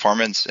their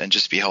performance and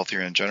just be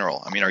healthier in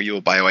general? Are you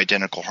a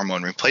bioidentical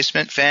hormone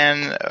replacement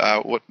fan?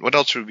 What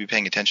else should we be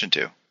paying attention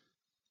to?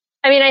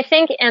 I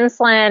think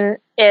insulin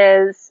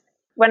is,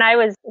 when I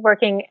was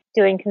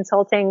doing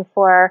consulting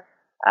for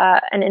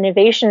an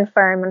innovation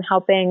firm and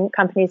helping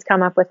companies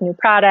come up with new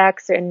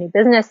products or new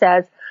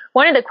businesses,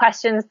 one of the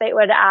questions they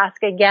would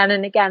ask again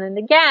and again and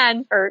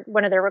again, or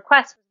one of their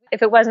requests,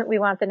 if it wasn't we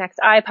want the next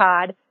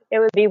iPod, it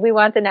would be we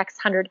want the next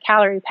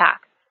 100-calorie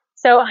pack.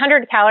 So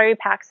 100-calorie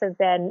packs have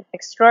been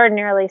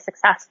extraordinarily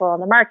successful in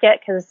the market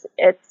because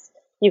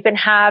you can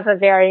have a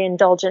very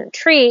indulgent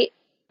treat,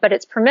 but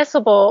it's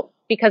permissible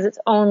because it's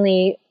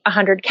only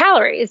 100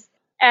 calories.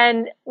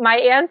 And my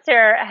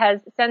answer has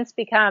since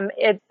become,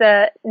 it's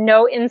a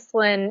no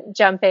insulin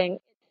jumping,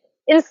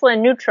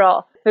 insulin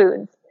neutral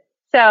foods.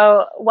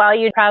 So while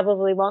you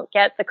probably won't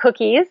get the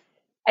cookies,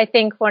 I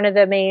think one of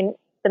the main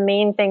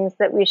things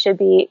that we should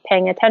be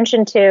paying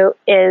attention to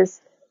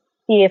is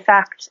the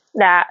effect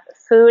that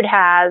food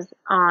has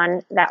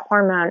on that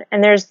hormone.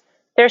 And there's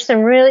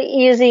some really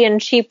easy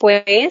and cheap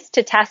ways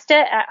to test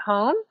it at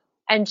home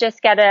and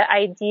just get an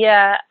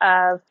idea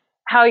of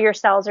how your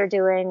cells are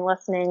doing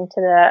listening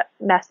to the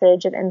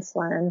message of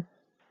insulin.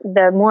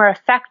 The more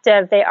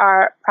effective they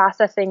are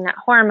processing that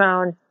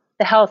hormone,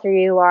 the healthier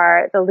you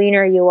are, the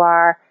leaner you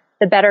are,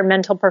 the better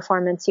mental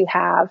performance you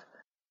have.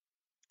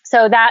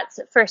 So that's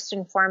first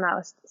and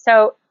foremost.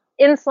 So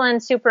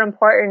insulin, super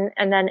important,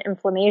 and then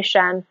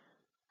inflammation,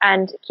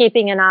 and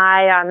keeping an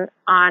eye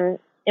on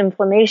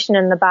inflammation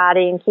in the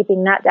body and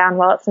keeping that down.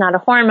 While it's not a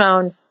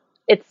hormone,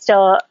 it's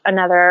still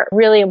another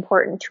really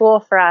important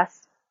tool for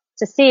us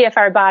to see if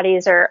our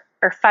bodies are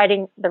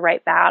fighting the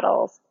right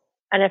battles.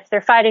 And if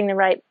they're fighting the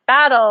right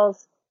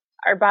battles,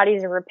 our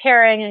bodies are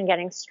repairing and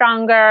getting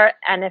stronger.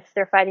 And if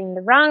they're fighting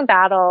the wrong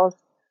battles,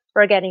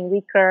 we're getting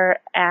weaker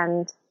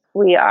and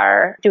we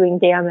are doing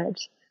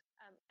damage.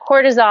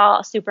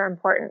 Cortisol, super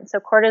important. So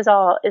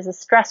cortisol is a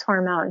stress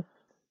hormone.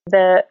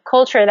 The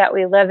culture that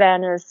we live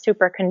in is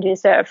super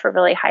conducive for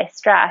really high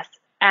stress,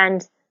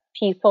 and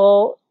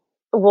people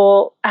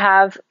will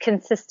have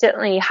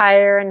consistently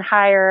higher and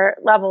higher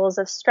levels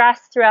of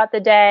stress throughout the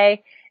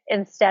day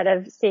instead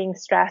of seeing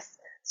stress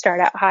start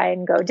out high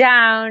and go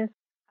down.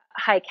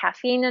 High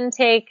caffeine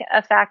intake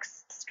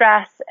affects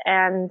stress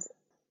and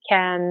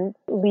can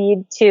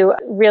lead to a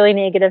really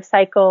negative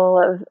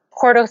cycle of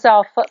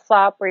cortisol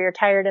flip-flop, where you're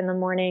tired in the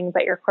morning,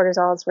 but your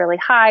cortisol is really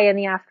high in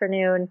the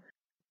afternoon.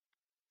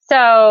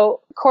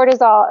 So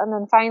cortisol, and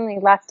then finally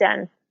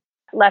leptin.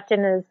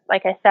 Leptin is,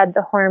 like I said,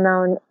 the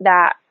hormone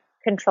that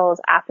controls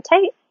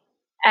appetite.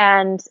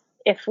 And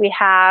if we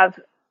have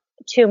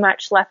too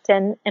much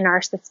leptin in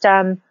our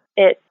system,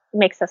 it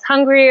makes us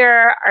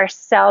hungrier. Our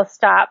cells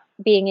stop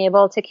being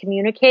able to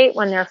communicate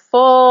when they're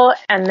full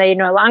and they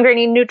no longer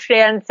need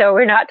nutrients. So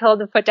we're not told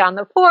to put down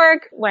the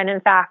fork when in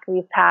fact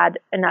we've had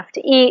enough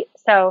to eat.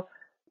 So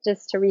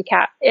just to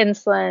recap,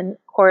 insulin,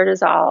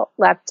 cortisol,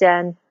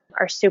 leptin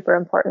are super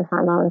important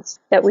hormones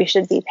that we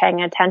should be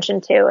paying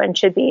attention to and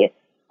should be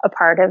a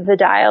part of the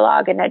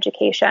dialogue and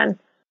education.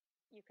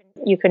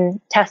 You can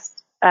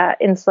test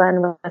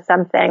insulin with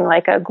something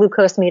like a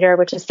glucose meter,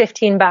 which is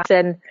 $15,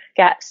 and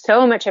get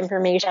so much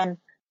information,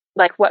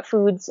 like what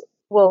foods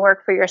will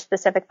work for your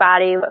specific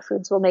body, what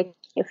foods will make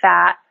you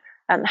fat,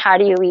 how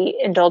do you eat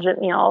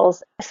indulgent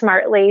meals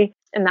smartly,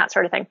 and that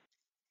sort of thing.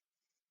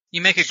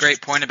 You make a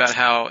great point about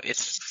how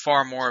it's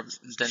far more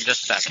than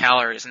just about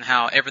calories and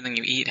how everything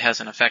you eat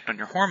has an effect on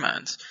your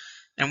hormones.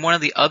 And one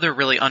of the other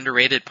really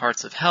underrated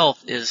parts of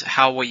health is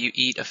how what you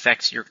eat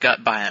affects your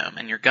gut biome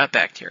and your gut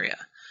bacteria.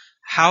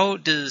 How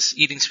does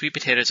eating sweet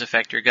potatoes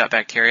affect your gut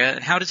bacteria,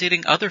 and how does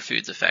eating other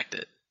foods affect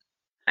it?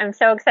 I'm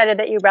so excited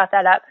that you brought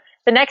that up.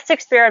 The next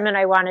experiment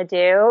I want to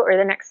do, or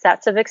the next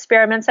sets of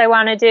experiments I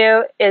want to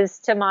do, is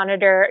to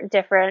monitor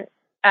different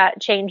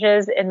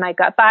changes in my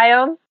gut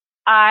biome.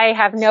 I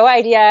have no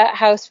idea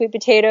how sweet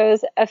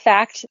potatoes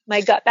affect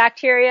my gut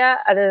bacteria,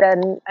 other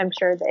than I'm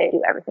sure they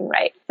do everything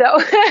right. So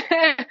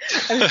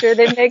I'm sure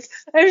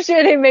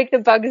they make the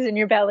bugs in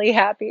your belly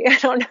happy. I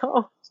don't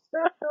know.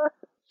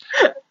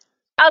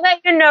 I'll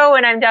let you know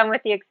when I'm done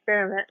with the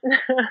experiment.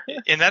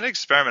 In that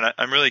experiment,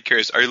 I'm really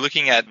curious. Are you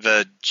looking at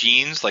the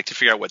genes, like to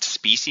figure out what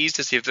species,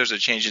 to see if there's a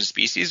change in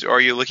species, or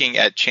are you looking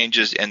at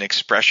changes in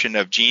expression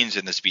of genes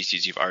in the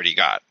species you've already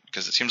got?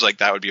 Because it seems like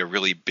that would be a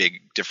really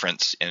big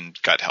difference in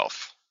gut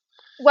health.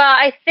 Well,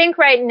 I think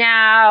right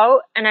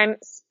now, and I'm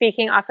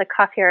speaking off the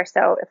cuff here,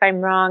 so if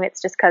I'm wrong,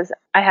 it's just because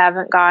I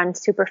haven't gone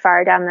super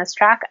far down this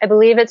track. I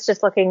believe it's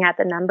just looking at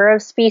the number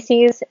of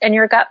species in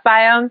your gut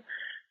biome.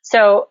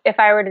 So if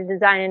I were to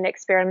design an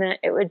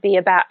experiment, it would be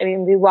about,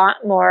 we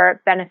want more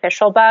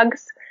beneficial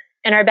bugs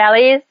in our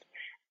bellies.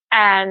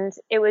 And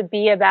it would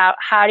be about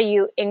how do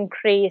you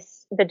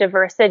increase the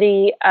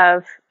diversity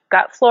of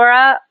gut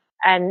flora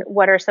and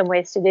what are some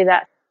ways to do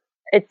that.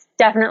 It's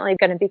definitely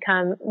going to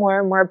become more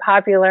and more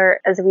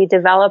popular as we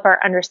develop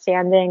our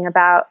understanding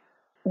about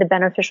the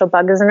beneficial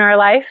bugs in our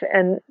life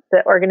and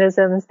the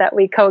organisms that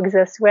we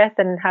coexist with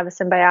and have a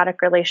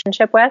symbiotic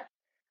relationship with.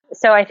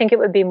 So I think it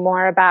would be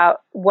more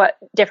about what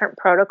different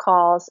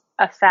protocols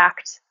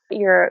affect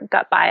your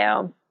gut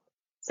biome.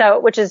 So,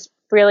 which is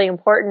really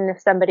important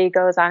if somebody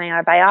goes on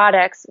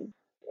antibiotics.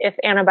 If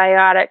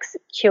antibiotics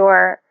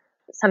cure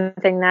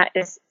something that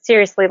is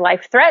seriously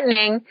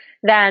life-threatening,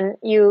 then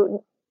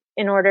you,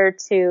 in order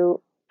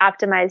to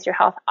optimize your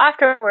health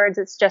afterwards,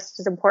 it's just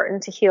as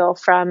important to heal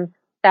from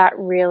that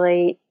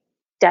really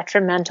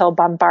detrimental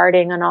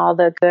bombarding on all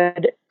the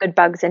good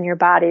bugs in your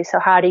body. So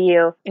how do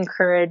you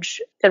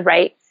encourage the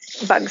right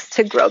bugs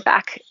to grow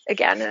back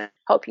again and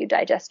help you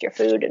digest your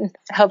food and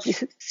help you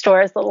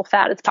store as little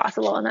fat as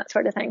possible and that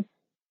sort of thing?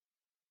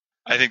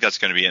 I think that's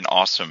going to be an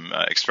awesome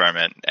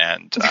experiment,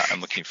 and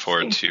I'm looking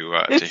forward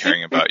to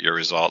hearing about your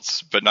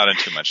results, but not in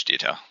too much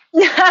detail.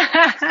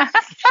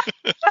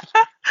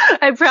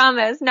 I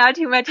promise, not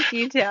too much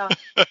detail.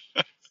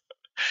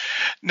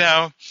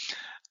 Now,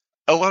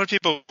 a lot of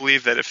people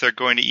believe that if they're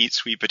going to eat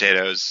sweet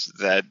potatoes,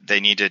 that they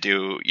need to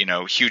do,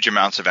 huge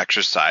amounts of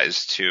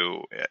exercise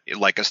to,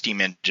 like a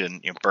steam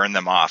engine, burn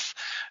them off.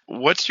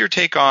 What's your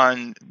take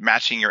on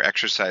matching your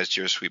exercise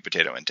to your sweet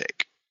potato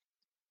intake?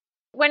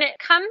 When it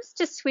comes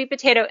to sweet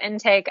potato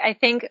intake, I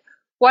think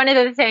one of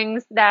the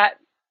things that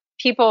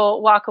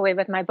people walk away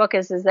with my book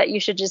is that you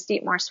should just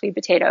eat more sweet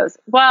potatoes.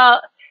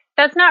 Well,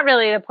 that's not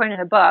really the point of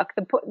the book.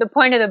 The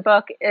point of the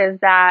book is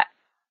that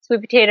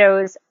sweet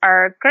potatoes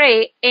are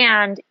great,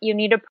 and you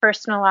need to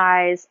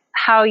personalize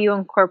how you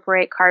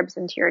incorporate carbs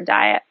into your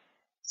diet.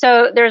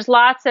 So there's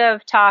lots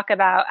of talk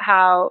about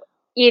how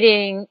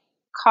eating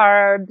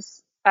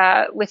carbs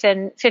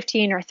within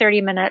 15 or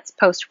 30 minutes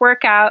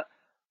post-workout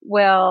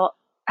will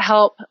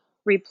help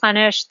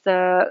replenish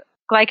the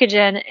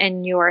glycogen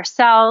in your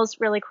cells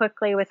really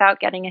quickly without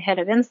getting a hit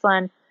of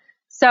insulin.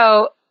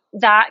 So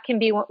that can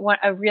be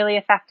a really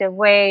effective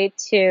way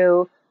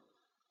to,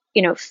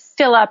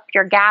 fill up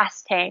your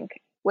gas tank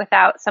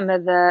without some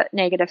of the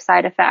negative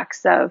side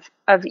effects of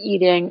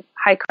eating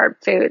high carb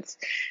foods.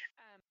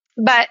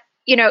 But,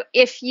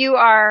 if you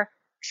are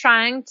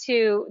trying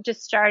to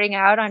just starting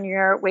out on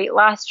your weight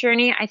loss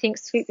journey, I think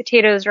sweet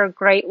potatoes are a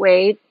great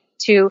way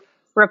to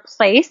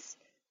replace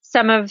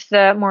some of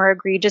the more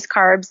egregious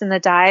carbs in the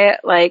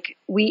diet, like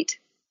wheat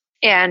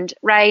and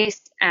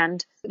rice.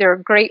 And there are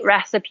great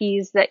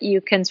recipes that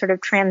you can sort of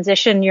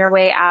transition your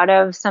way out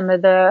of some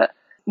of the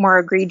more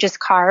egregious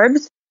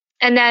carbs.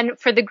 And then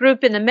for the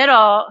group in the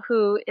middle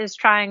who is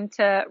trying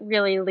to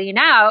really lean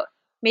out,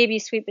 maybe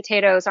sweet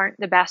potatoes aren't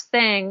the best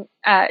thing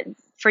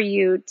for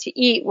you to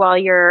eat while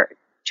you're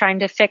trying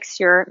to fix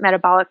your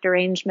metabolic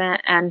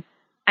derangement and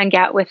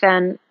get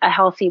within a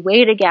healthy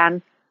weight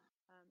again.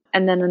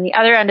 And then on the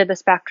other end of the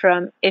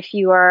spectrum, if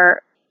you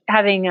are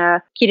having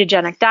a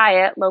ketogenic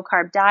diet, low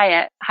carb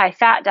diet, high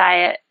fat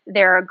diet,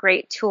 they're a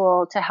great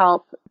tool to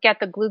help get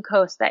the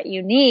glucose that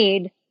you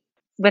need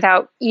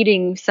without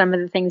eating some of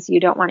the things you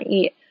don't want to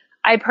eat.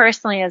 I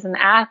personally, as an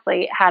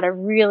athlete, had a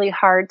really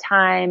hard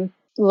time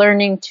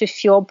learning to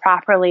fuel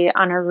properly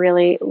on a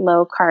really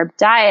low carb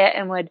diet,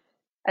 and would,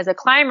 as a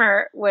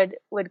climber, would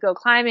go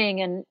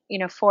climbing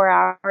and, 4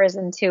 hours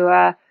into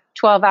a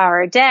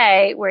 12-hour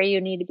day where you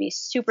need to be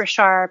super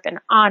sharp and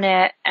on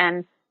it,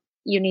 and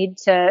you need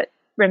to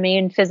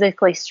remain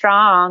physically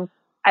strong.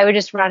 I would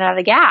just run out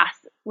of gas,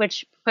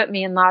 which put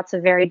me in lots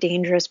of very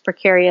dangerous,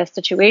 precarious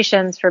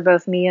situations for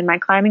both me and my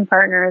climbing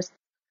partners.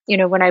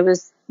 When I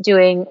was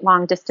doing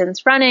long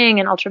distance running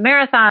and ultra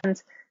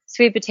marathons,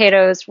 sweet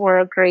potatoes were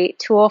a great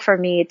tool for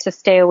me to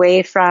stay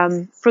away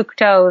from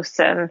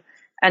fructose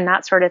and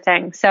that sort of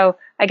thing. So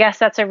I guess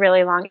that's a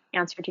really long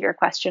answer to your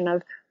question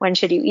of when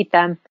should you eat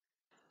them.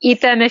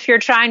 Eat them if you're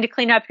trying to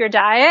clean up your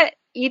diet,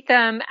 eat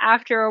them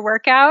after a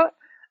workout,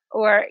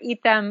 or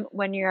eat them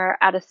when you're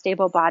at a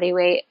stable body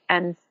weight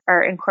and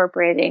are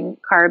incorporating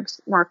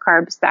more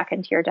carbs back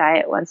into your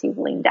diet once you've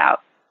leaned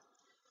out.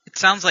 It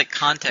sounds like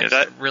context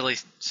really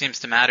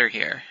seems to matter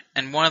here.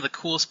 And one of the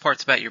coolest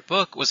parts about your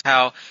book was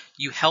how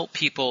you help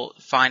people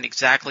find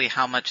exactly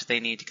how much they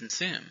need to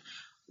consume.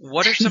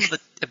 What are some of the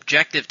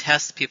objective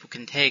tests people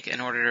can take in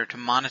order to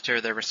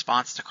monitor their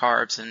response to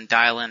carbs and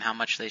dial in how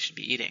much they should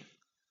be eating?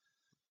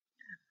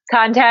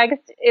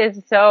 Context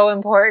is so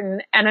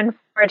important, and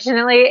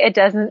unfortunately, it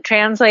doesn't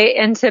translate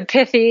into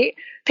pithy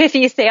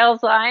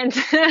sales lines.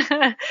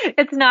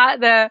 It's not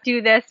the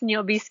do this and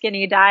you'll be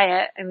skinny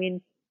diet. I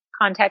mean,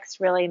 context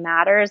really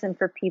matters, and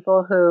for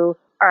people who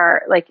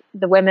are like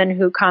the women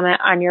who comment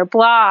on your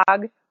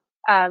blog,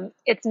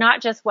 it's not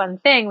just one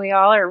thing. We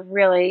all are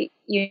really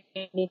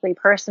uniquely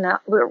personal.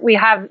 We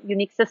have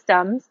unique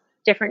systems.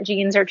 Different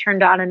genes are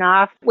turned on and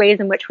off. Ways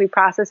in which we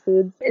process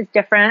foods is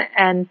different,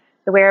 and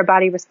the way our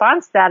body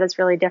responds to that is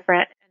really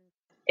different.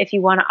 If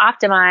you want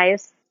to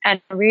optimize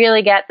and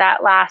really get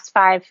that last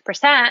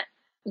 5%,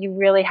 you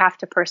really have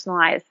to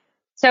personalize.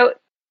 So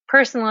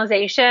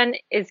personalization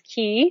is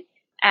key,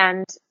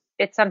 and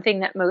it's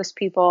something that most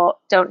people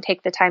don't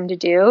take the time to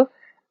do.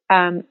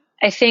 I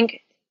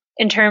think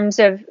in terms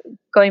of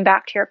going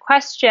back to your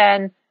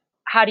question,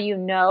 how do you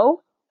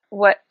know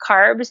what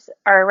carbs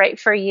are right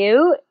for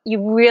you?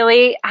 You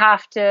really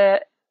have to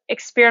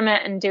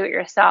experiment and do it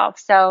yourself.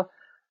 So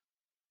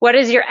what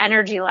is your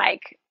energy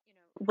like?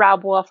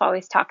 Rob Wolf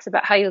always talks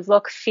about how you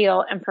look,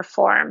 feel, and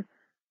perform.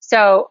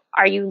 So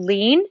are you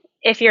lean?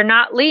 If you're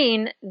not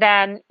lean,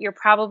 then you're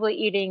probably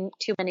eating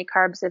too many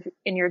carbs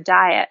in your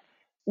diet.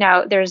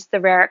 Now, there's the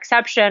rare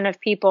exception of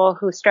people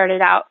who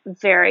started out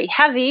very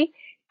heavy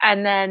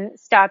and then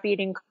stop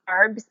eating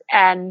carbs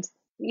and,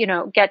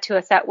 get to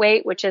a set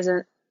weight, which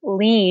isn't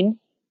lean,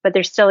 but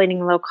they're still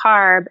eating low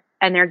carb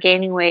and they're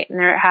gaining weight and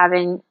they're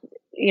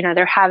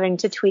having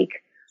to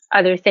tweak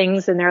other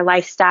things in their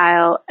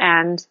lifestyle,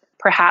 and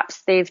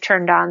perhaps they've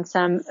turned on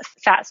some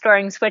fat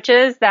storing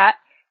switches that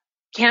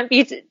can't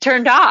be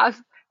turned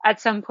off at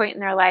some point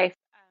in their life.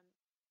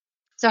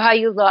 So how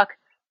you look,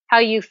 how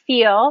you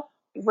feel,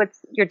 what's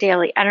your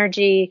daily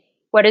energy,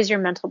 what is your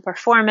mental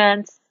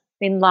performance?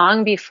 I mean,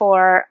 long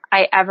before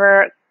I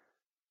ever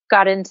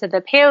got into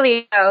the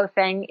paleo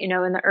thing, in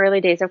the early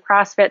days of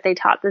CrossFit, they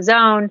taught the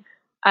zone.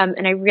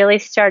 And I really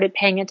started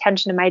paying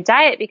attention to my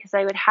diet because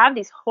I would have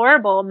these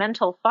horrible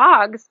mental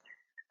fogs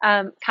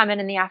come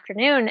in the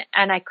afternoon,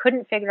 and I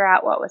couldn't figure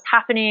out what was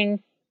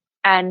happening.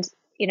 And,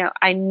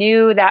 I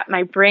knew that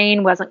my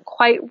brain wasn't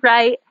quite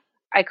right.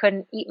 I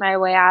couldn't eat my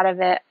way out of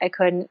it. I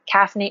couldn't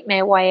caffeinate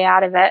my way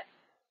out of it.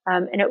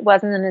 And it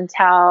wasn't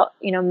until,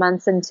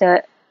 months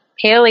into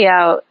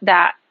paleo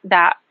that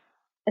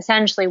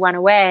essentially went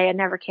away and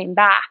never came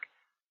back.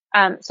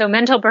 So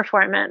mental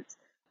performance,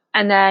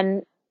 and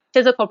then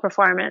physical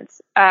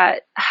performance.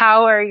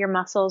 How are your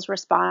muscles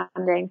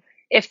responding?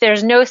 If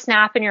there's no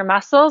snap in your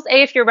muscles,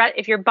 if you're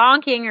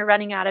bonking or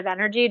running out of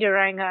energy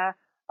during a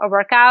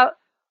workout,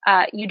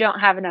 you don't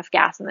have enough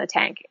gas in the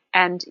tank,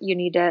 and you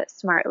need to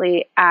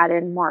smartly add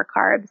in more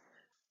carbs,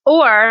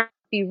 or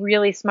be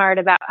really smart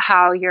about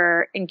how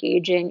you're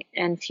engaging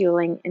and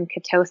fueling in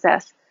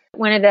ketosis.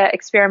 One of the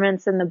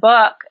experiments in the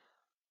book,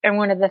 and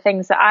one of the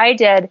things that I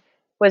did,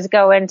 was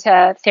go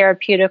into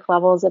therapeutic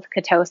levels of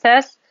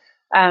ketosis,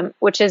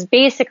 which is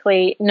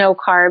basically no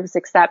carbs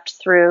except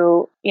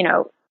through,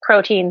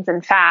 proteins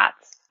and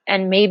fats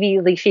and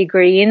maybe leafy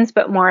greens,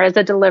 but more as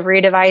a delivery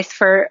device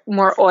for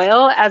more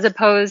oil as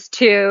opposed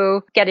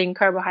to getting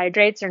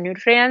carbohydrates or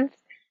nutrients.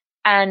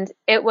 And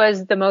it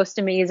was the most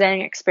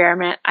amazing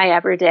experiment I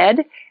ever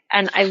did.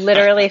 And I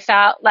literally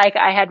felt like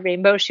I had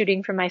rainbows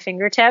shooting from my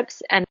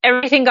fingertips, and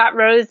everything got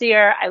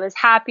rosier. I was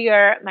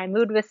happier. My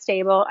mood was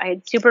stable. I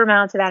had super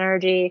amounts of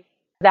energy.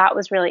 That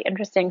was really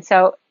interesting.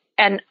 So,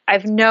 and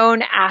I've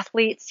known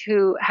athletes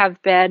who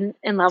have been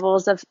in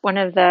levels of one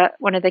of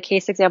the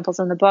case examples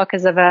in the book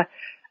is of a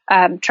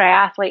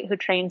triathlete who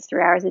trains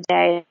 3 hours a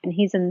day, and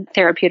he's in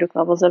therapeutic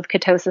levels of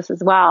ketosis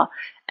as well.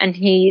 And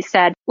he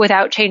said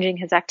without changing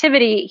his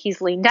activity,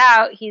 he's leaned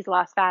out, he's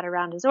lost fat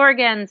around his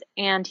organs,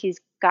 and he's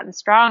gotten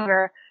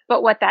stronger.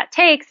 But what that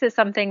takes is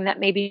something that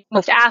maybe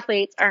most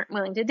athletes aren't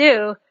willing to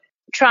do: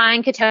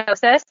 trying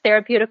ketosis,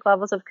 therapeutic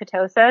levels of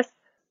ketosis,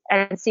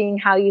 and seeing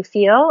how you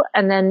feel,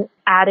 and then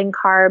adding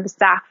carbs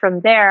back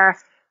from there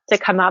to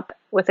come up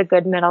with a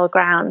good middle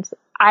ground.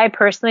 I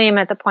personally am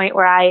at the point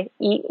where I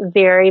eat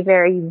very,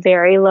 very,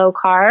 very low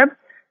carb,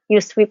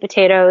 use sweet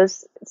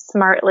potatoes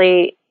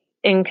smartly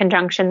in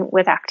conjunction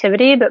with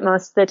activity, but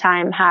most of the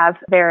time have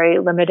very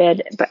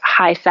limited but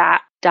high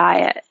fat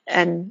diet,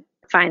 and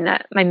find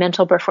that my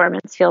mental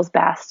performance feels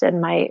best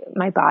and my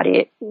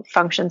body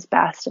functions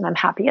best, and I'm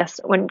happiest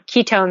when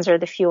ketones are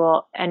the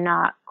fuel and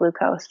not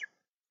glucose.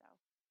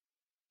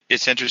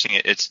 It's interesting.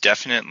 It's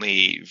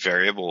definitely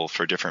variable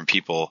for different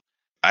people.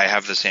 I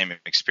have the same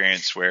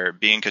experience where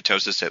being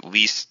ketosis at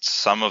least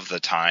some of the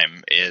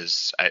time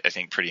is, I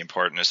think, pretty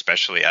important,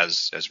 especially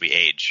as we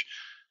age.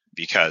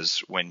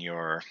 Because when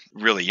you're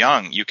really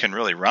young, you can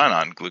really run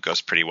on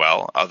glucose pretty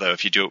well. Although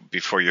if you do it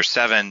before you're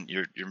 7,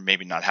 you're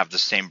maybe not have the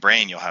same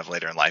brain you'll have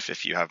later in life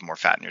if you have more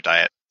fat in your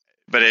diet.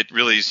 But it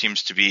really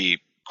seems to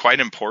be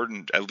quite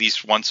important at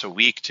least once a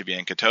week to be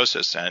in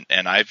ketosis.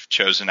 And I've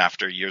chosen,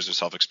 after years of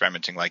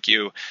self-experimenting like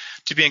you,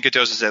 to be in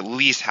ketosis at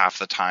least half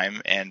the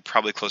time, and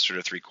probably closer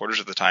to 3/4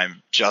 of the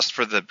time, just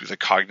for the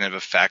cognitive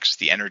effects,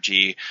 the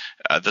energy,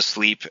 the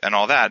sleep, and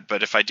all that.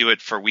 But if I do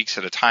it for weeks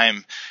at a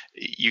time,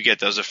 you get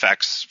those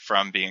effects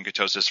from being in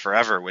ketosis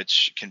forever,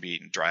 which can be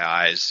dry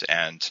eyes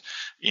and,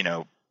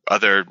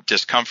 other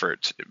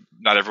discomfort.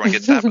 Not everyone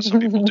gets that, but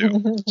some people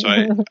do. So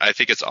I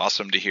think it's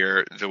awesome to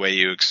hear the way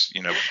you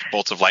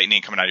bolts of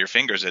lightning coming out of your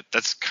fingers.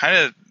 That's kind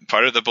of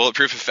part of the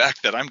bulletproof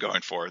effect that I'm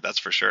going for. That's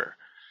for sure.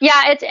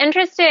 Yeah, it's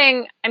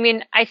interesting. I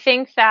mean, I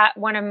think that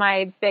one of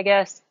my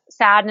biggest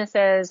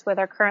sadnesses with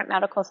our current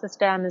medical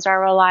system is our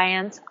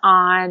reliance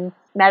on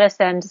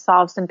medicine to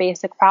solve some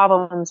basic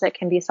problems that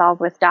can be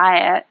solved with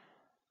diet.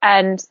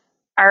 And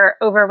our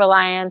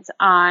over-reliance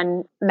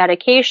on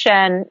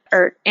medication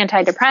or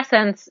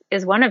antidepressants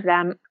is one of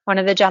them. One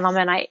of the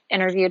gentlemen I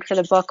interviewed for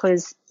the book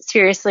was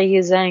seriously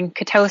using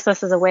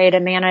ketosis as a way to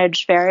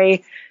manage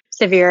very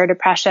severe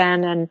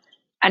depression,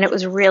 and it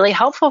was really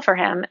helpful for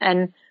him.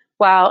 And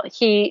while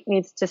he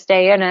needs to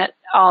stay in it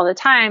all the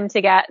time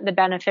to get the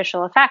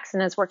beneficial effects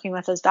and is working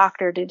with his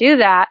doctor to do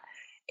that,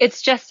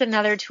 it's just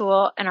another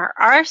tool in our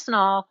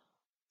arsenal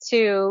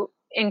to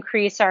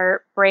increase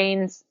our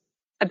brain's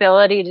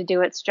ability to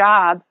do its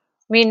job.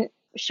 I mean,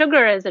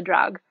 sugar is a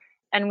drug,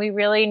 and we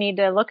really need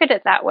to look at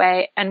it that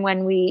way. And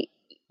when we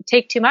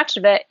take too much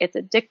of it, it's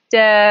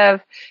addictive.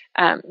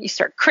 You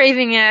start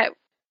craving it,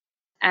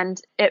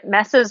 and it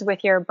messes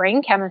with your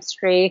brain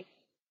chemistry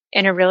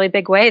in a really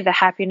big way. The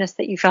happiness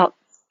that you felt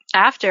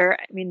after,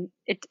 I mean,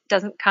 it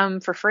doesn't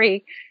come for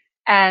free.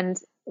 And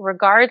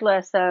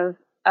regardless of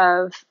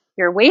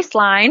your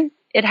waistline,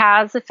 it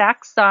has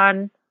effects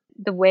on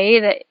the way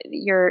that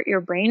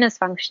your brain is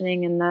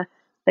functioning and the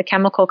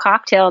chemical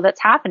cocktail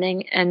that's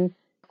happening. And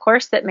of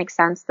course, that makes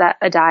sense that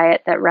a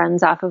diet that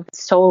runs off of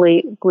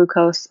solely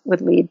glucose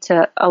would lead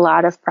to a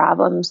lot of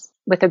problems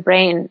with the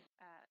brain.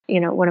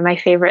 One of my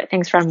favorite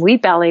things from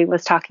Wheat Belly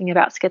was talking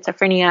about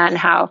schizophrenia and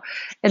how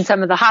in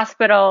some of the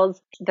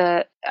hospitals,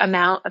 the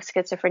amount of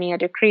schizophrenia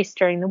decreased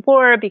during the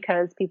war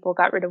because people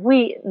got rid of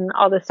wheat and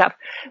all this stuff.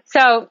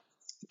 So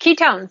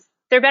ketones,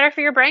 they're better for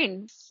your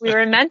brain. We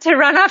were meant to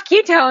run off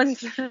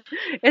ketones.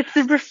 It's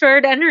the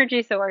preferred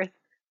energy source.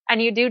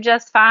 And you do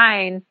just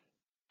fine.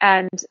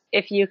 And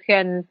if you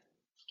can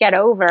get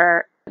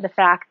over the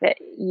fact that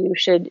you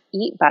should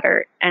eat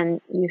butter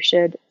and you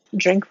should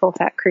drink full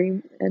fat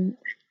cream, and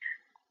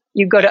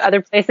you go to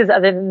other places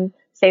other than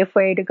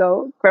Safeway to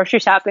go grocery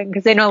shopping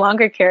because they no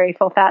longer carry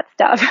full fat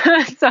stuff.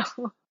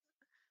 So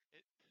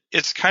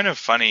It's kind of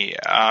funny.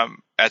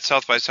 At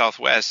South by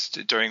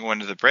Southwest, during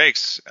one of the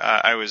breaks,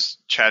 I was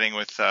chatting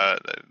with the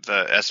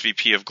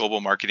SVP of global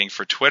marketing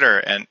for Twitter,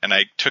 and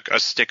I took a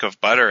stick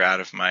of butter out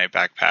of my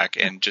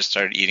backpack and just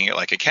started eating it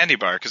like a candy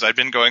bar, because I'd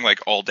been going like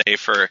all day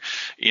for,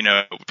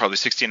 probably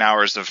 16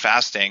 hours of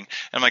fasting. And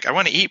I'm like, I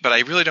want to eat, but I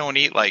really don't want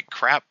to eat like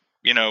crap,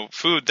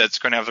 food that's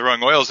going to have the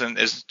wrong oils and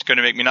is going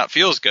to make me not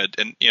feel as good.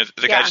 And,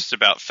 the guy just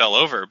about fell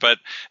over. But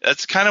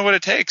that's kind of what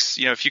it takes.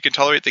 If you can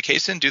tolerate the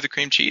casein, do the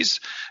cream cheese.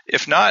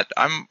 If not,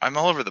 I'm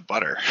all over the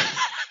butter.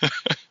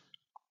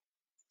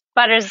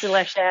 Butter's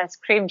delicious.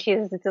 Cream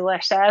cheese is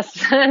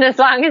delicious. And as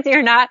long as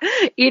you're not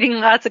eating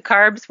lots of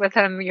carbs with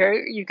them,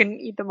 you can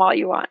eat them all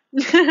you want.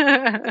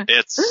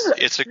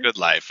 It's a good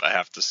life, I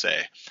have to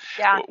say.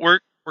 Yeah. We're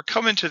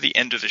coming to the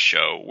end of the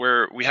show,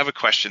 where we have a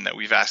question that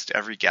we've asked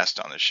every guest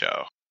on the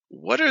show.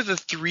 What are the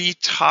 3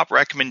 top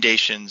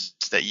recommendations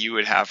that you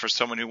would have for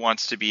someone who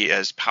wants to be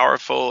as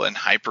powerful and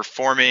high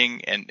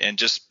performing and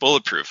just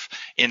bulletproof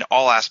in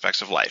all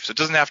aspects of life? So it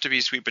doesn't have to be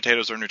sweet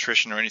potatoes or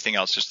nutrition or anything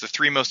else, just the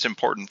 3 most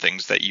important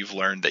things that you've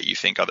learned that you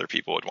think other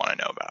people would want to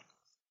know about.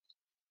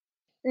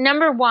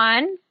 Number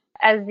 1,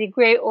 as the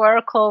great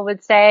oracle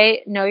would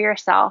say, know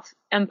yourself.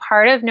 And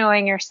part of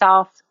knowing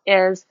yourself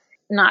is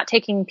not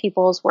taking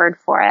people's word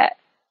for it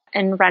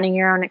and running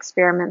your own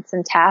experiments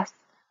and tests,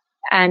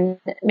 and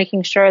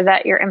making sure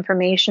that your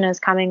information is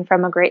coming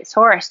from a great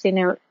source.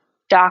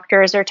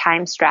 Doctors are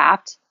time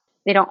strapped.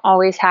 They don't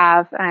always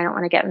have, and I don't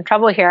want to get in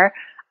trouble here,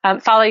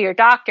 follow your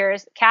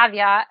doctors.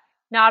 Caveat,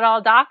 not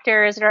all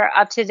doctors are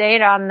up to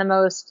date on the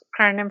most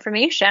current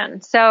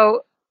information.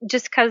 So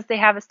just because they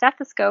have a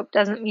stethoscope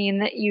doesn't mean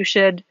that you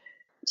should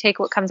take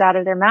what comes out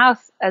of their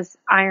mouth as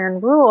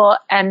iron rule.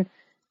 And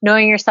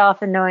knowing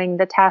yourself and knowing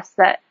the tests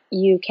that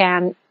you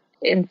can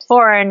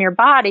employ in your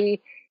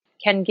body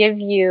can give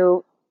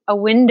you a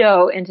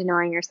window into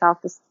knowing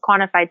yourself. This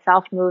quantified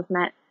self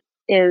movement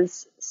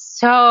is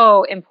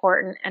so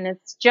important. And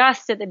it's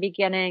just at the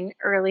beginning,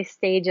 early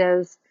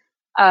stages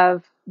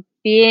of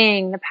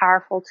being the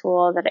powerful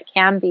tool that it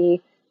can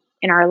be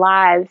in our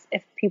lives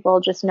if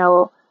people just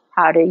know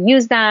how to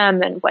use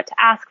them and what to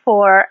ask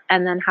for,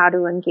 and then how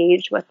to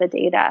engage with the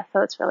data.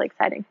 So it's really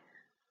exciting.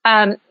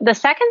 The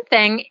second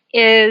thing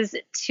is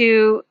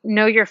to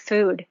know your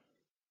food.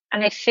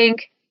 And I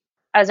think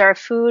as our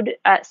food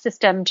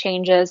system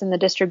changes and the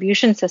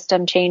distribution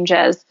system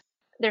changes,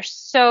 there's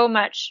so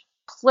much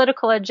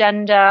political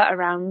agenda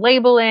around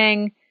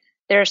labeling.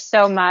 There's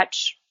so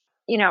much,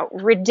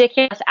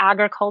 ridiculous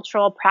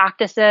agricultural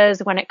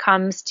practices when it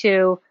comes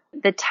to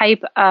the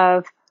type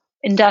of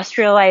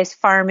industrialized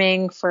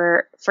farming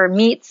for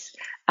meats,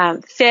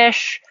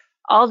 fish,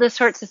 all this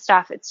sorts of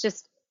stuff.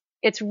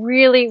 It's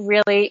really,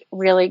 really,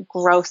 really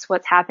gross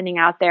what's happening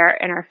out there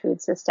in our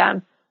food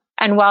system.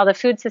 And while the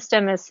food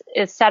system is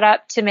set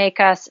up to make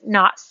us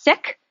not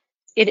sick,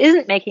 it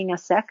isn't making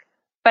us sick,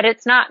 but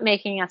it's not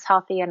making us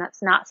healthy, and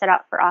it's not set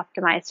up for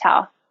optimized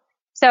health.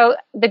 So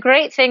the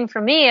great thing for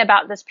me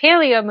about this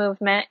paleo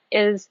movement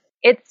is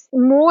it's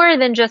more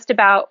than just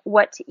about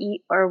what to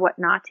eat or what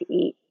not to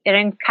eat. It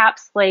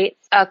encapsulates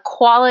a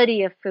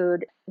quality of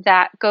food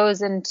that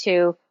goes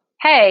into,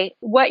 hey,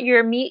 what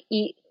your meat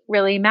eat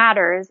really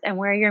matters, and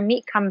where your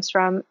meat comes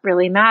from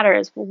really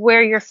matters.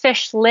 Where your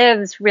fish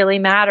lives really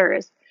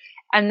matters.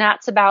 And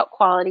that's about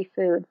quality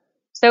food.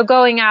 So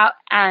going out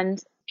and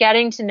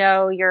getting to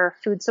know your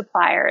food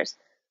suppliers.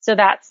 So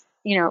that's,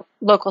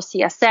 local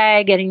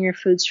CSA, getting your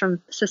foods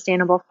from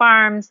sustainable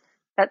farms.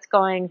 That's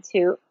going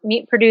to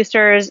meat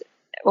producers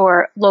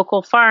or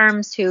local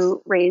farms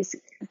who raise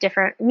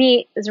different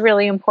meat is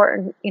really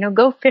important.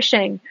 Go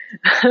fishing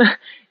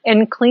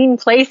in clean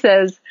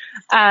places.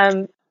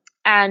 And,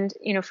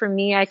 for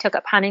me, I took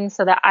up hunting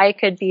so that I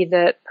could be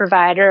the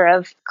provider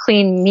of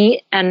clean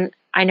meat, and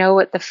I know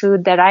what the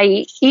food that I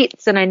eat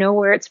eats, and I know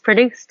where it's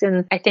produced.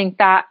 And I think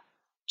that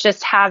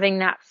just having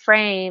that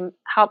frame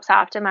helps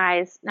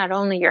optimize not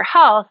only your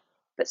health,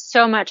 but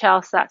so much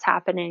else that's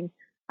happening.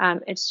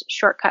 It's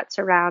shortcuts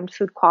around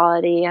food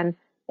quality, and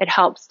it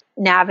helps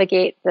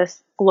navigate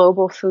this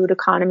global food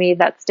economy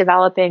that's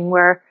developing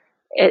where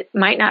it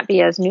might not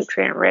be as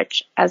nutrient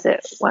rich as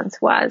it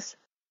once was.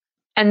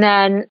 And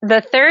then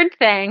the third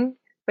thing,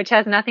 which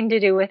has nothing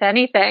to do with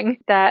anything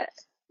that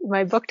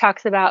my book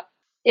talks about,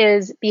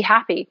 is be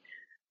happy.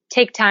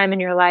 Take time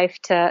in your life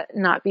to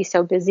not be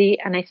so busy.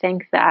 And I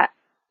think that,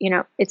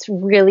 it's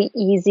really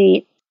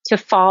easy to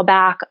fall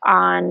back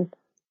on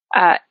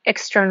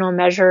external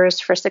measures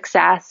for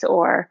success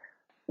or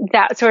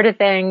that sort of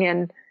thing,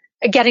 and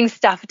getting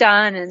stuff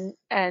done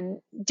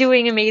and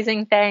doing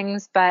amazing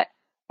things. But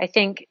I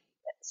think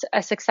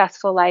a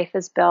successful life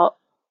is built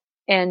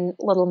in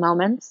little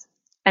moments.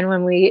 And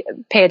when we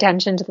pay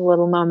attention to the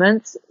little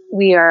moments,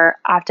 we are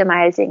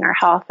optimizing our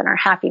health and our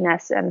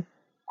happiness, and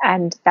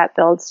that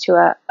builds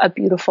to a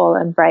beautiful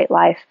and bright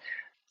life.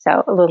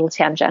 So a little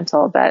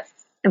tangential, but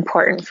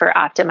important for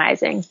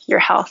optimizing your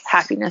health.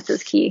 Happiness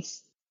is key.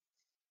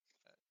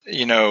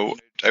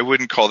 I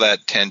wouldn't call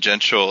that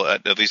tangential,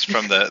 at least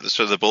from the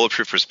sort of the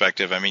bulletproof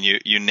perspective. I mean,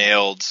 you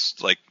nailed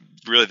like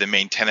really the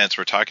main tenets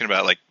we're talking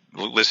about, like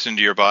listen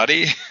to your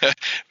body,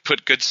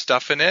 put good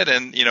stuff in it,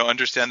 and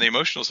understand the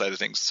emotional side of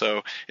things.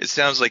 So it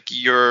sounds like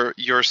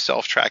your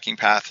self-tracking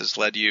path has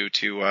led you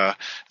to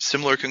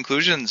similar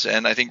conclusions,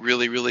 and I think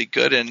really, really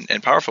good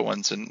and powerful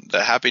ones. And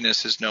the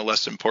happiness is no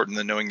less important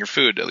than knowing your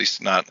food, at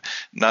least not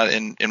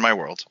in my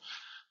world.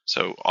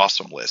 So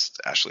awesome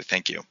list, Ashley.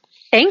 Thank you.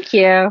 Thank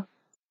you.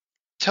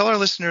 Tell our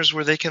listeners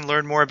where they can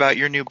learn more about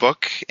your new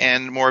book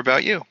and more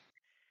about you.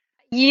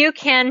 You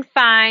can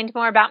find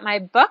more about my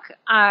book,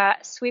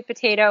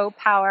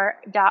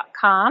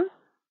 sweetpotatopower.com,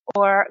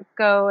 or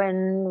go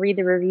and read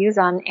the reviews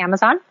on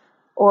Amazon,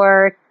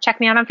 or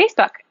check me out on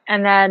Facebook.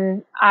 And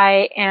then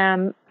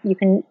you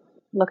can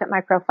look at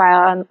my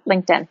profile on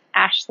LinkedIn,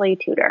 Ashley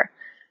Tudor.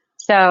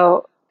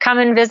 So come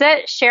and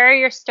visit, share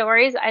your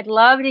stories. I'd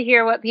love to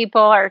hear what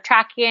people are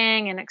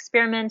tracking and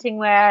experimenting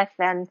with.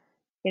 And,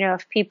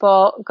 if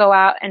people go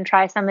out and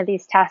try some of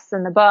these tests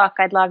in the book,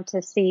 I'd love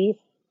to hear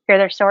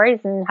their stories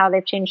and how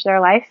they've changed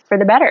their life for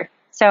the better.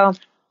 So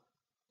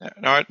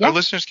our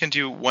listeners can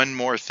do one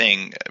more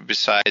thing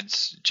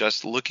besides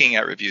just looking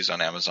at reviews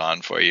on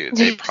Amazon for you.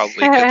 They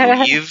probably could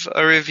leave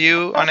a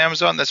review on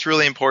Amazon. That's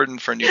really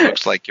important for new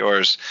books like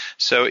yours.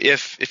 So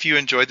if you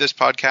enjoyed this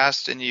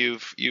podcast and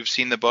you've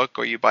seen the book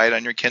or you buy it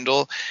on your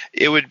Kindle,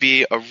 it would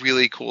be a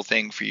really cool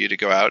thing for you to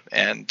go out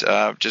and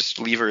just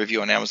leave a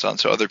review on Amazon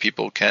so other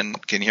people can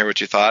hear what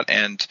you thought.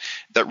 And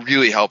that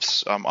really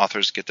helps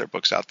authors get their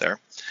books out there.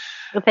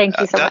 Well, thank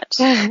you so much.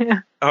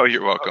 Oh,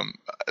 you're welcome.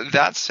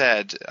 That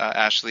said,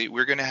 Ashley,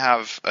 we're going to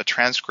have a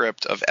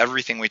transcript of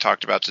everything we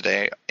talked about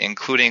today,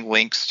 including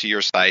links to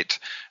your site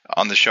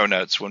on the show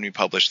notes when we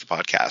publish the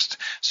podcast.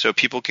 So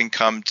people can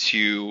come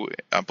to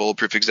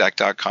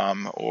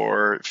bulletproofexec.com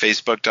or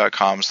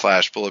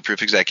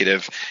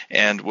facebook.com/bulletproofexecutive,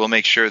 and we'll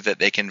make sure that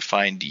they can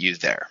find you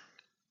there.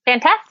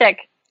 Fantastic.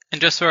 And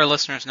just so our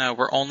listeners know,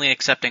 we're only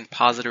accepting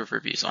positive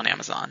reviews on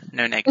Amazon,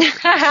 no negative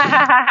reviews.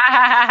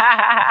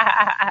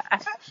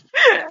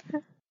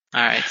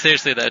 All right,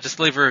 seriously though,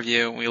 just leave a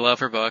review. We love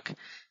her book.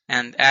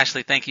 And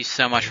Ashley, thank you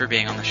so much for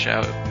being on the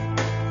show.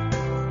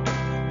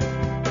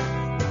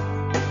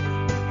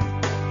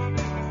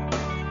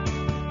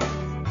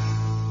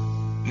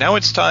 Now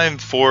it's time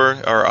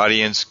for our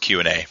audience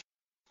Q&A.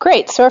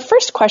 Great. So our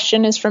first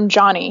question is from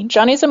Johnny.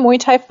 Johnny's a Muay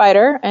Thai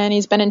fighter, and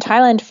he's been in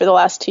Thailand for the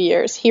last 2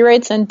 years. He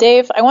writes in,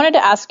 Dave, I wanted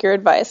to ask your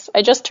advice.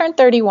 I just turned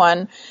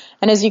 31,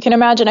 and as you can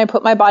imagine, I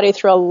put my body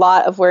through a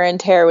lot of wear and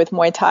tear with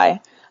Muay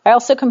Thai. I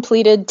also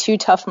completed 2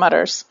 Tough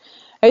Mudders.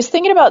 I was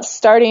thinking about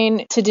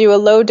starting to do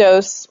a low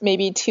dose,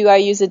 maybe 2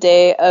 IUs a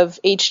day of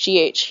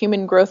HGH,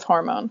 human growth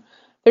hormone.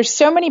 There's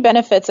so many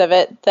benefits of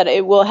it that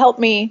it will help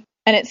me,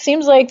 and it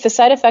seems like the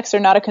side effects are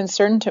not a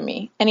concern to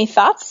me. Any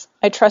thoughts?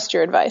 I trust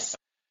your advice.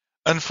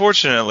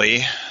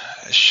 Unfortunately,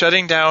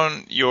 shutting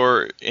down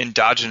your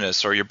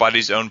endogenous or your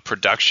body's own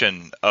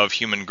production of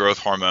human growth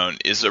hormone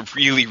is a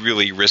really,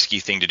 really risky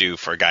thing to do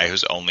for a guy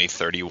who's only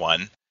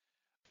 31.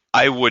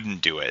 I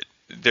wouldn't do it.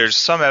 There's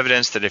some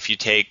evidence that if you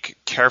take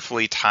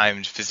carefully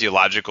timed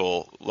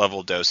physiological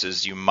level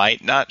doses, you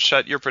might not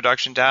shut your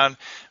production down.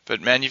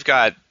 But man, you've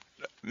got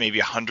maybe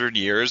 100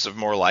 years of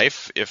more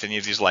life if any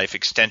of these life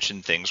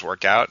extension things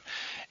work out.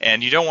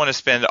 And you don't want to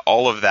spend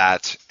all of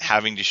that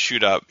having to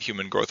shoot up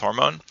human growth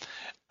hormone.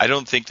 I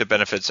don't think the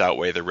benefits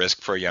outweigh the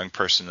risk for a young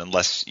person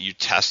unless you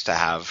test to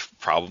have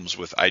problems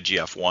with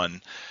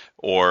IGF-1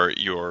 or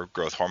your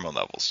growth hormone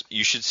levels.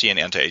 You should see an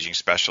anti-aging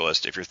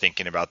specialist if you're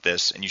thinking about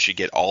this, and you should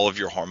get all of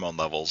your hormone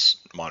levels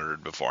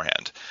monitored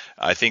beforehand.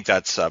 I think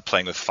that's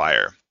playing with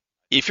fire.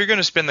 If you're going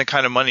to spend the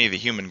kind of money the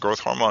human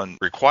growth hormone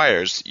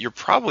requires, you're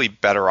probably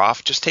better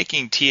off just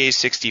taking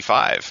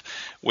TA65,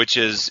 which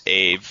is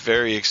a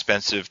very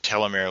expensive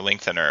telomere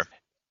lengthener.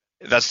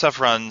 That stuff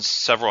runs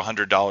several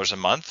 $100s a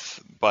month,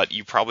 but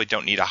you probably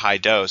don't need a high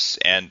dose,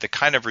 and the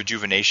kind of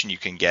rejuvenation you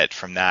can get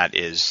from that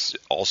is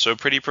also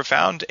pretty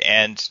profound.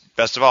 And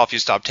best of all, if you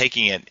stop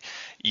taking it,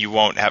 you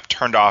won't have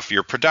turned off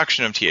your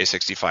production of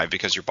TA65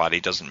 because your body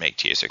doesn't make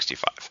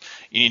TA65.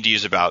 You need to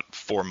use about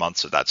 4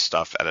 months of that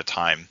stuff at a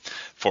time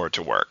for it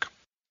to work.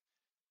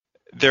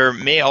 There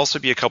may also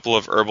be a couple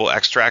of herbal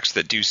extracts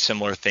that do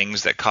similar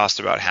things that cost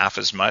about half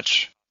as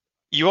much.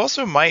 You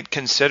also might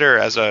consider,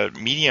 as a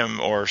medium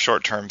or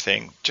short-term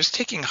thing, just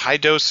taking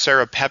high-dose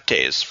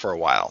serrapeptase for a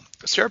while.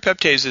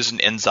 Serrapeptase is an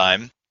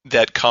enzyme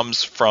that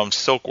comes from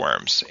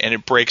silkworms, and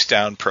it breaks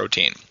down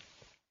protein.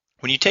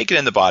 When you take it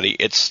in the body,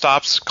 it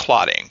stops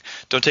clotting.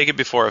 Don't take it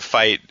before a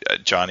fight,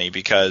 Johnny,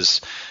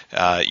 because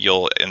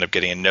you'll end up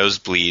getting a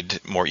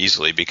nosebleed more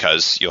easily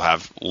because you'll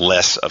have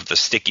less of the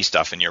sticky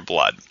stuff in your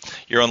blood.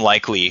 You're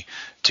unlikely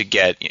to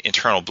get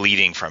internal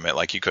bleeding from it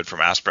like you could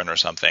from aspirin or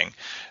something,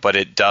 but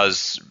it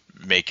does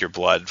make your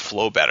blood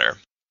flow better.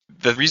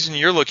 The reason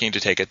you're looking to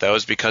take it, though,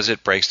 is because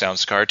it breaks down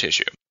scar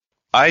tissue.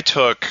 I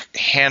took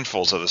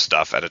handfuls of the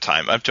stuff at a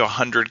time, up to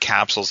 100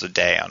 capsules a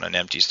day on an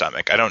empty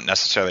stomach. I don't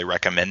necessarily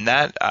recommend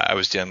that. I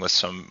was dealing with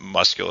some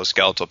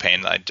musculoskeletal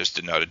pain that I just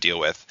didn't know how to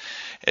deal with.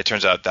 It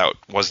turns out that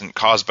wasn't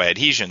caused by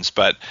adhesions,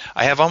 but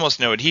I have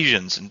almost no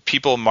adhesions, and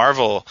people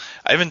marvel.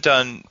 I haven't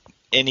done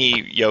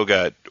any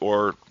yoga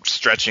or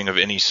stretching of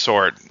any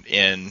sort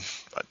in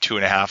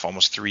 2.5,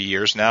 almost 3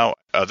 years now,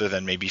 other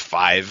than maybe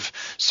 5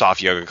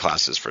 soft yoga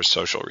classes for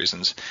social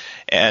reasons.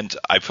 And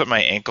I put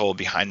my ankle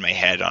behind my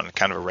head on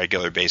kind of a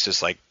regular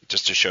basis, like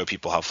just to show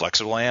people how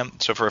flexible I am.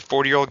 So for a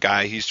 40-year-old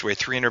guy who used to weigh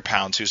 300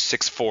 pounds, who's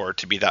 6'4",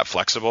 to be that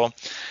flexible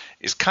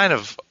is kind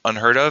of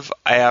unheard of.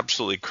 I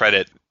absolutely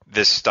credit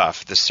this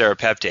stuff, the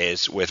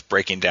serapeptase, with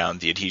breaking down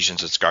the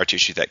adhesions and scar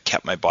tissue that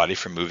kept my body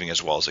from moving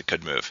as well as it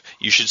could move.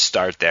 You should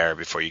start there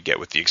before you get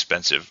with the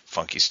expensive,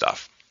 funky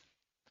stuff.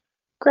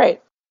 Great.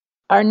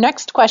 Our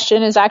next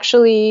question is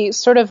actually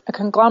sort of a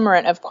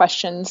conglomerate of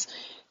questions.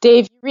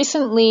 Dave,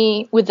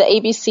 recently with the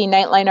ABC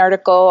Nightline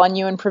article on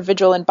you and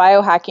Provigil and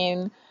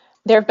biohacking,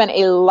 there have been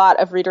a lot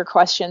of reader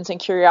questions and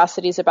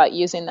curiosities about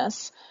using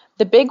this.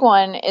 The big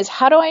one is,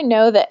 how do I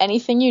know that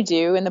anything you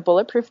do in the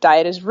Bulletproof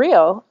diet is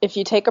real if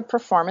you take a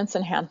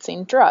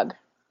performance-enhancing drug?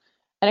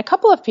 And a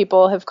couple of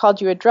people have called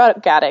you a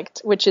drug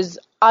addict, which is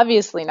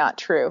obviously not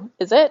true,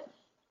 is it?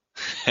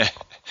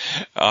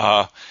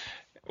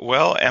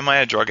 Well, am I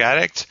a drug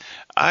addict?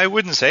 I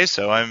wouldn't say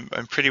so. I'm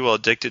pretty well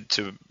addicted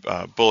to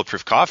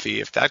Bulletproof coffee,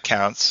 if that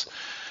counts.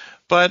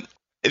 But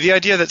the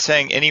idea that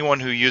saying anyone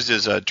who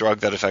uses a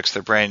drug that affects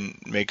their brain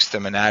makes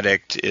them an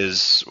addict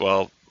is,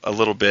 well, a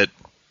little bit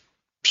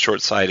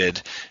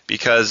short-sighted,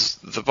 because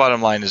the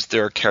bottom line is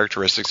there are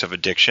characteristics of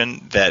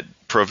addiction that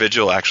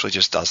Provigil actually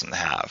just doesn't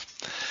have.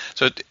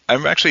 So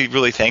I'm actually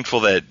really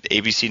thankful that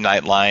ABC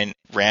Nightline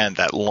ran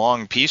that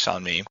long piece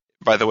on me.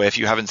 By the way, if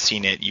you haven't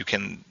seen it, you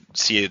can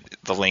see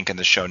the link in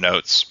the show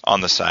notes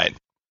on the site.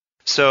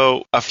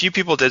 So a few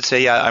people did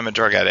say, yeah, I'm a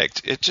drug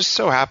addict. It just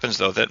so happens,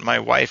 though, that my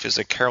wife is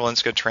a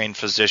Karolinska-trained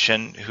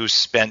physician who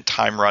spent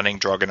time running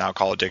drug and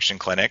alcohol addiction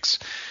clinics.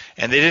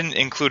 And they didn't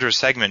include her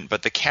segment,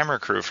 but the camera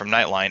crew from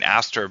Nightline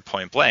asked her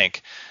point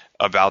blank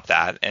about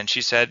that. And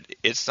she said,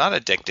 it's not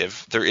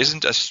addictive. There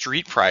isn't a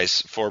street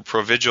price for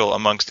Provigil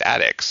amongst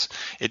addicts.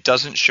 It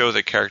doesn't show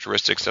the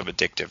characteristics of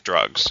addictive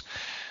drugs.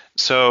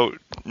 So,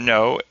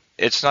 no,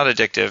 it's not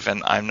addictive,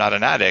 and I'm not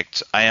an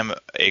addict. I am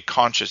a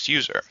conscious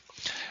user.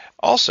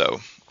 Also,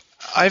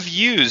 I've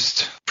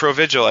used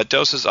Provigil at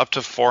doses up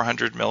to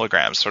 400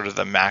 milligrams, sort of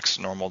the max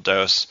normal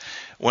dose,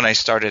 when I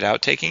started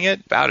out taking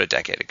it about a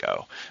decade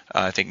ago.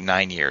 I think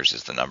 9 years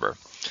is the number.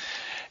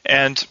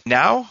 And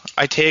now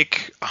I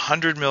take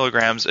 100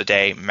 milligrams a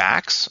day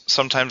max,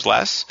 sometimes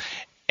less.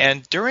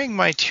 And during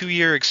my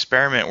 2-year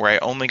experiment where I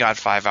only got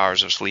 5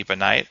 hours of sleep a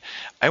night,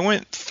 I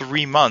went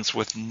 3 months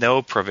with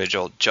no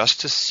Provigil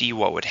just to see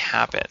what would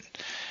happen.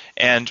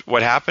 And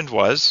what happened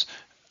was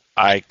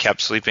I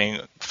kept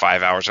sleeping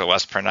 5 hours or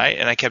less per night,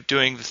 and I kept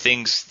doing the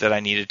things that I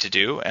needed to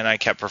do, and I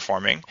kept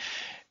performing.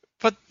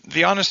 But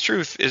the honest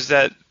truth is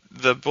that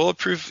the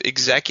Bulletproof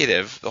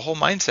executive, the whole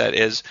mindset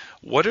is,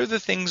 what are the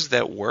things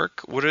that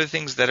work? What are the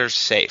things that are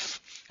safe?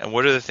 And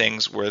what are the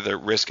things where the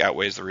risk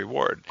outweighs the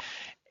reward?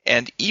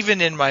 And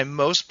even in my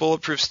most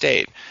bulletproof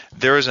state,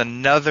 there is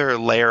another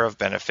layer of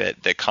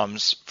benefit that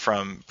comes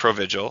from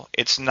Provigil.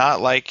 It's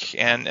not like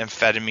an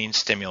amphetamine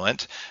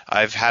stimulant.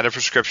 I've had a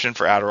prescription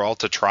for Adderall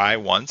to try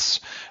once.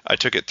 I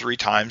took it 3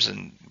 times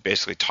and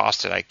basically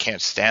tossed it. I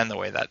can't stand the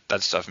way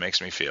that stuff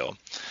makes me feel.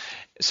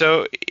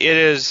 So it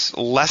is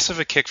less of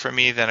a kick for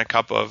me than a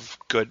cup of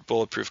good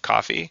bulletproof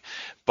coffee,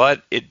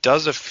 but it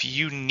does a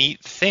few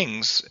neat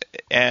things.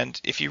 And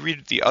if you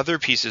read the other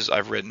pieces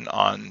I've written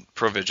on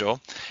Provigil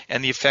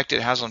and the effect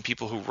it has on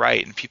people who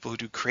write and people who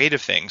do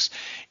creative things,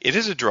 it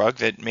is a drug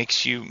that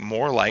makes you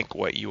more like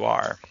what you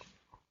are.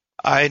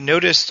 I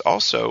noticed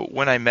also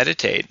when I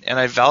meditate, and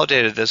I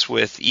validated this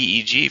with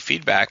EEG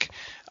feedback,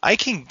 I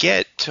can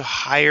get to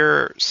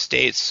higher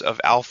states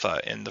of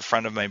alpha in the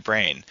front of my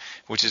brain,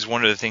 which is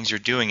one of the things you're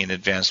doing in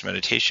advanced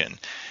meditation.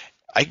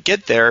 I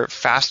get there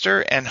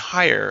faster and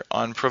higher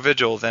on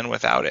Provigil than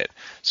without it.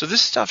 So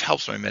this stuff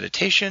helps my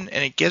meditation,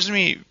 and it gives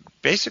me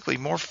basically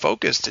more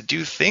focus to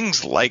do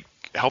things like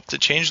help to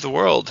change the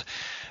world.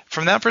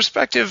 From that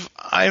perspective,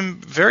 I'm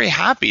very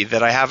happy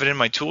that I have it in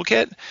my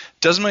toolkit.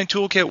 Does my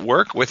toolkit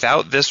work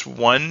without this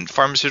one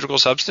pharmaceutical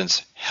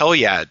substance? Hell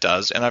yeah, it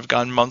does. And I've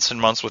gone months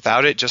and months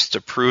without it just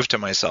to prove to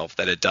myself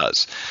that it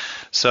does.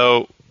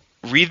 So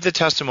read the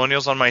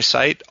testimonials on my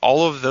site.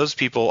 All of those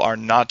people are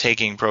not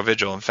taking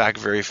Provigil. In fact,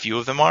 very few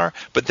of them are,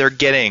 but they're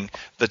getting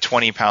the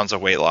 20 pounds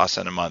of weight loss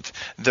in a month.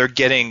 They're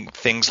getting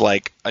things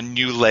like a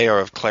new layer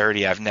of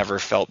clarity I've never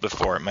felt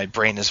before. My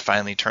brain is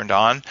finally turned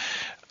on.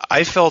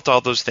 I felt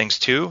all those things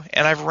too,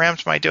 and I've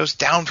ramped my dose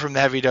down from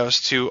the heavy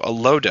dose to a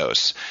low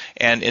dose.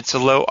 And it's a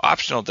low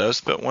optional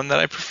dose, but one that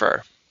I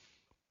prefer.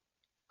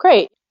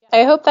 Great.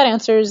 I hope that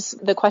answers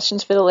the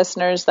questions for the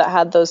listeners that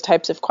had those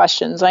types of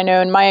questions. I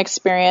know in my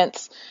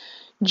experience,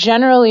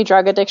 generally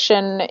drug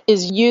addiction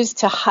is used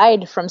to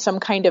hide from some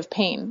kind of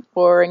pain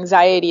or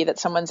anxiety that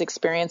someone's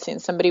experiencing.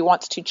 Somebody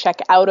wants to check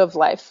out of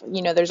life.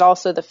 You know, there's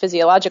also the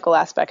physiological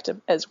aspect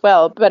as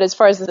well. But as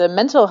far as the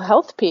mental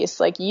health piece,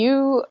 like,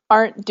 you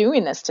aren't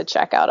doing this to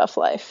check out of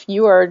life.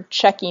 You are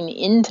checking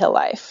into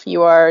life.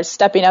 You are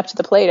stepping up to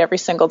the plate every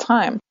single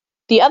time.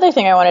 The other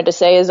thing I wanted to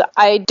say is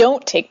I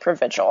don't take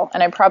Provigil,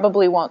 and I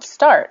probably won't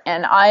start.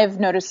 And I've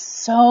noticed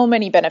so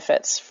many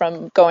benefits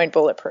from going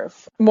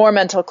bulletproof. More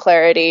mental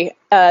clarity,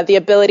 the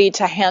ability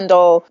to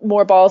handle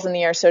more balls in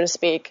the air, so to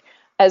speak,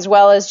 as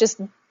well as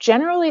just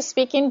generally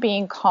speaking,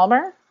 being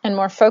calmer and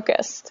more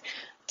focused.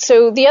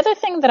 So the other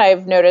thing that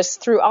I've noticed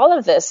through all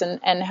of this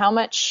and how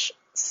much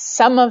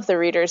some of the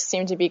readers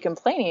seem to be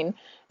complaining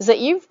is that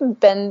you've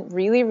been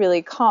really,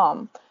 really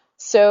calm.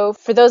 So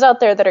for those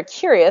out there that are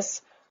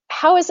curious,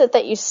 how is it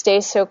that you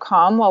stay so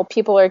calm while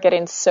people are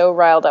getting so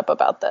riled up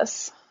about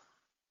this?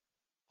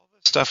 All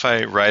the stuff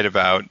I write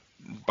about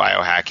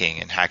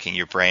biohacking and hacking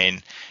your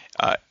brain,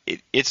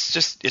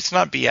 it's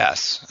not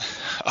BS.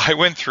 I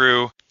went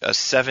through a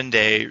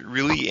 7-day,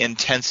 really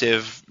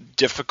intensive,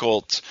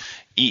 difficult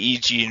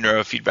EEG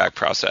neurofeedback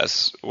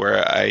process where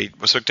I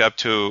was hooked up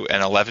to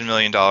an $11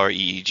 million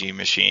EEG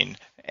machine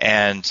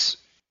and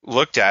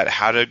looked at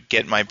how to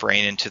get my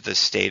brain into the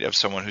state of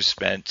someone who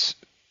spent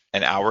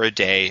an hour a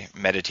day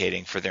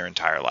meditating for their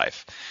entire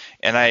life.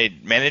 And I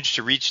managed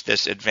to reach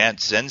this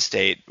advanced Zen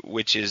state,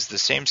 which is the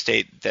same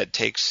state that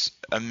takes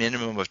a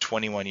minimum of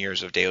 21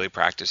 years of daily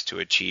practice to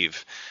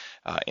achieve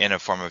in a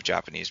form of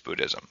Japanese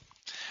Buddhism.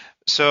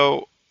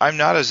 So I'm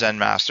not a Zen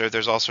master.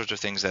 There's all sorts of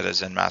things that a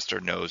Zen master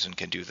knows and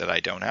can do that I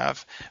don't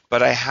have.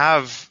 But I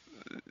have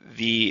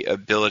the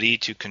ability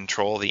to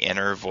control the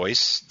inner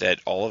voice that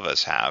all of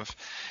us have.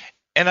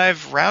 And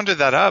I've rounded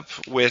that up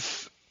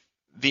with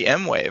the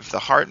M-Wave, the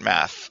heart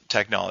math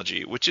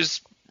technology, which is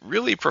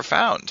really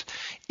profound.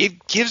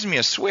 It gives me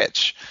a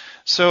switch.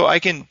 So I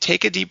can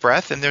take a deep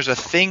breath, and there's a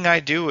thing I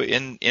do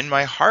in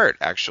my heart,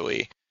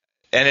 actually.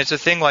 And it's a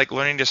thing like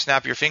learning to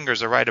snap your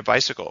fingers or ride a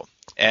bicycle.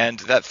 And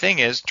that thing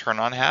is turn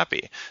on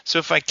happy. So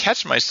if I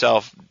catch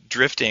myself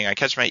drifting, I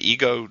catch my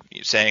ego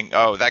saying,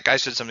 oh, that guy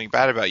said something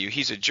bad about you,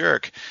 he's a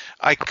jerk,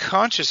 I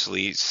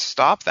consciously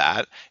stop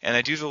that and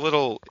I do the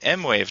little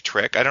M-Wave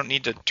trick. I don't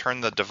need to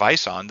turn the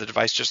device on. The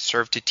device just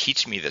served to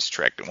teach me this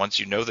trick. And once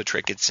you know the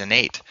trick, it's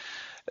innate.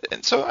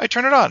 And so I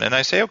turn it on and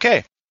I say,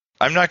 okay,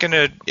 I'm not going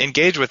to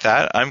engage with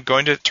that. I'm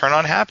going to turn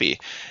on happy.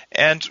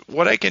 And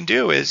what I can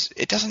do is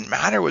it doesn't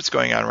matter what's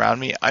going on around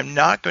me. I'm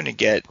not going to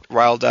get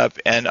riled up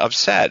and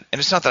upset.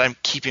 And it's not that I'm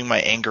keeping my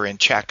anger in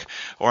check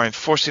or I'm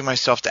forcing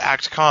myself to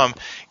act calm.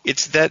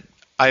 It's that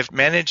I've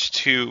managed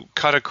to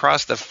cut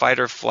across the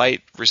fight or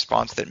flight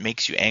response that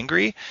makes you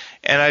angry,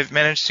 and I've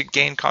managed to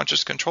gain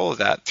conscious control of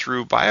that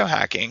through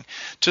biohacking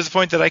to the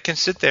point that I can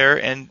sit there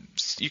and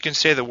you can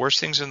say the worst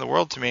things in the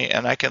world to me,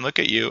 and I can look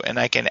at you and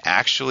I can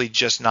actually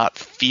just not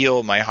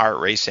feel my heart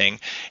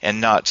racing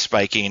and not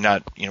spiking,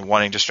 not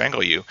wanting to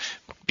strangle you,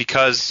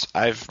 because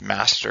I've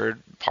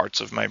mastered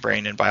parts of my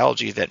brain and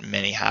biology that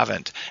many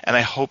haven't. And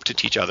I hope to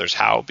teach others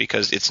how,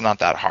 because it's not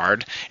that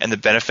hard and the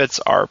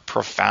benefits are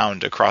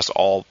profound across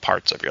all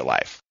parts of your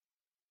life.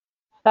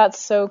 That's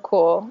so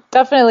cool.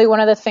 Definitely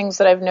one of the things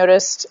that I've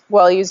noticed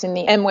while using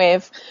the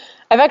M-Wave,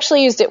 I've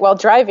actually used it while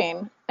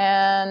driving.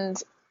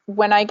 And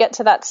when I get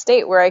to that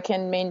state where I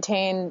can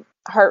maintain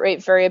heart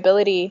rate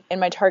variability in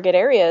my target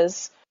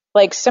areas,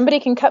 like somebody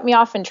can cut me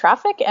off in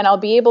traffic and I'll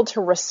be able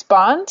to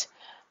respond.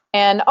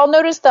 And I'll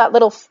notice that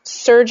little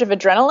surge of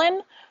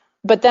adrenaline,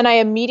 but then I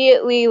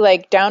immediately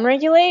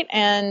downregulate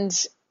and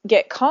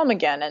get calm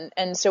again.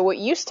 And so what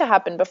used to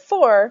happen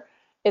before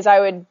is I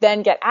would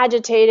then get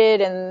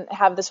agitated and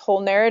have this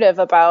whole narrative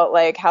about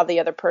how the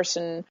other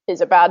person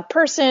is a bad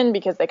person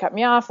because they cut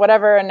me off,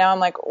 whatever. And now I'm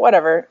like,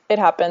 whatever, it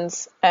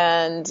happens.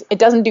 And it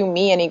doesn't do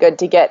me any good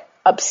to get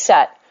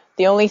upset.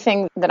 The only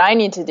thing that I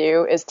need to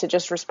do is to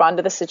just respond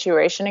to the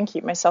situation and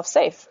keep myself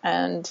safe.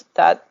 And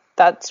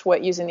that's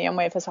what using the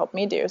M-Wave has helped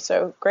me do.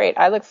 So great.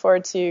 I look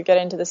forward to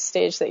getting to the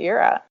stage that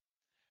you're at.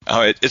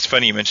 Oh, it's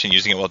funny you mentioned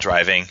using it while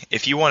driving.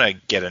 If you want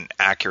to get an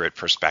accurate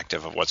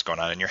perspective of what's going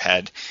on in your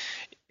head,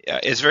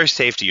 it's very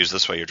safe to use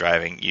this while you're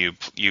driving.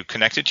 You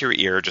connect it to your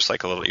ear, just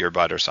like a little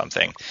earbud or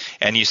something,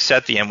 and you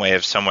set the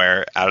M-Wave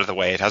somewhere out of the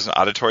way. It has an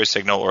auditory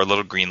signal or a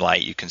little green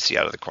light you can see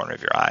out of the corner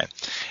of your eye.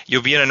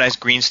 You'll be in a nice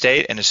green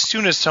state, and as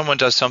soon as someone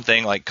does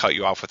something like cut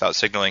you off without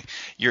signaling,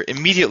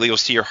 you'll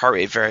see your heart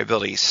rate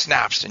variability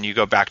snaps, and you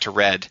go back to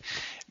red.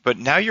 But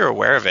now you're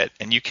aware of it,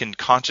 and you can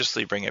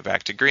consciously bring it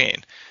back to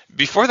green.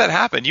 Before that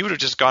happened, you would have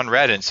just gone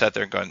red and sat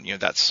there going,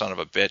 that son of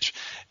a bitch.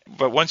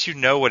 But once you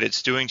know what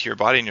it's doing to your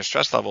body and your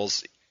stress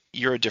levels,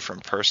 you're a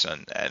different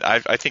person. And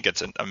I think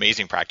it's an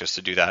amazing practice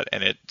to do that,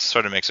 and it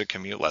sort of makes a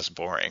commute less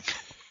boring.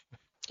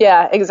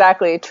 Yeah,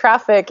 exactly.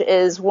 Traffic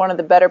is one of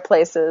the better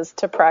places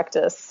to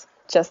practice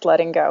just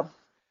letting go.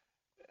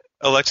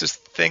 Alexis,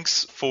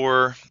 thanks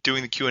for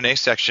doing the Q&A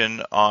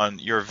section on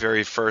your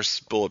very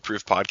first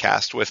Bulletproof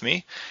podcast with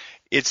me.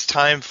 It's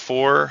time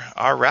for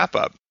our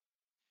wrap-up.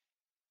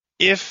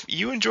 If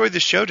you enjoyed the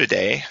show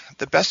today,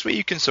 the best way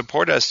you can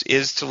support us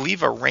is to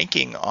leave a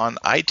ranking on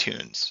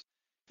iTunes.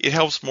 It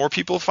helps more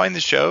people find the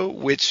show,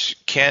 which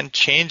can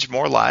change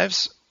more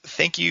lives.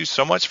 Thank you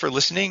so much for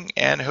listening,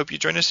 and I hope you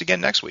join us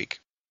again next week.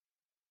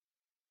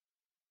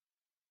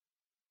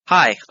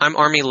 Hi, I'm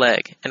Army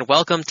Legg, and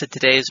welcome to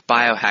today's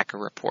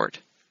Biohacker Report.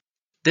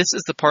 This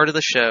is the part of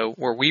the show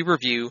where we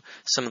review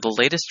some of the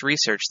latest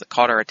research that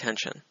caught our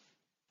attention.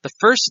 The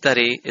first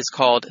study is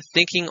called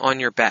Thinking on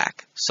Your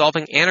Back,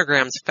 Solving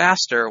Anagrams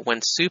Faster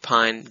When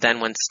Supine Than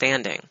When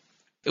Standing.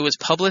 It was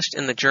published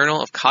in the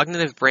Journal of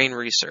Cognitive Brain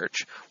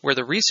Research, where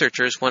the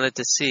researchers wanted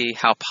to see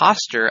how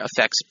posture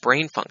affects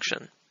brain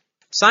function.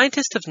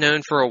 Scientists have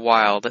known for a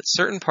while that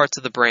certain parts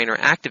of the brain are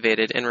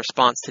activated in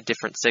response to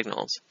different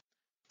signals.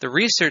 The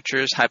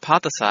researchers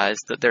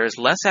hypothesized that there is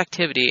less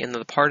activity in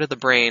the part of the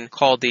brain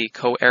called the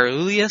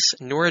coeruleus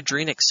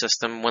noradrenic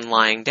system when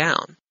lying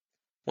down.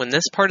 When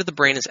this part of the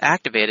brain is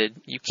activated,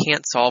 you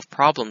can't solve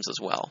problems as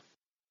well.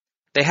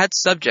 They had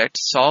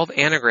subjects solve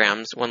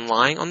anagrams when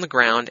lying on the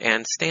ground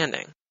and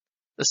standing.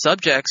 The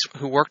subjects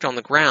who worked on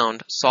the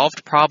ground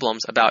solved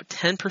problems about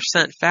 10%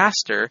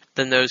 faster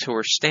than those who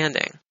were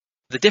standing.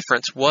 The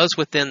difference was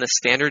within the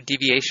standard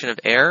deviation of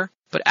error,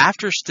 but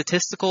after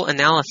statistical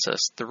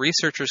analysis, the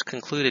researchers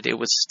concluded it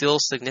was still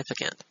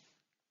significant.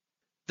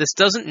 This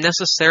doesn't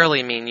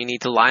necessarily mean you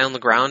need to lie on the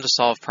ground to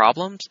solve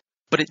problems,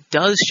 but it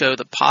does show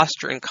that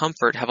posture and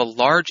comfort have a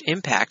large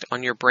impact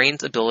on your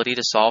brain's ability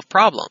to solve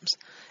problems,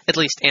 at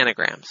least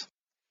anagrams.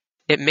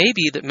 It may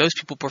be that most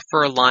people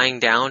prefer lying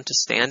down to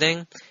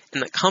standing,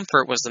 and that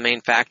comfort was the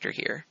main factor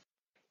here.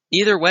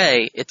 Either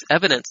way, it's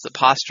evidence that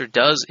posture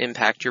does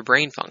impact your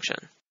brain function.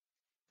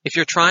 If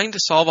you're trying to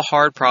solve a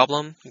hard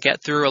problem,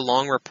 get through a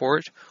long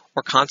report,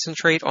 or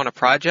concentrate on a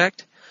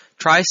project,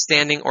 try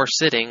standing or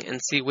sitting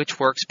and see which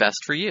works best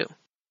for you.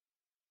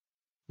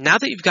 Now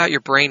that you've got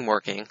your brain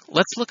working,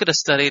 let's look at a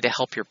study to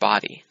help your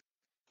body.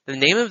 The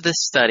name of this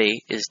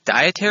study is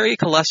Dietary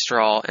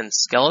Cholesterol and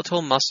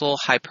Skeletal Muscle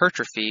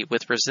Hypertrophy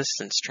with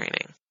Resistance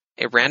Training,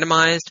 a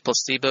randomized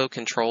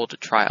placebo-controlled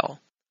trial.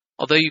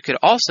 Although you could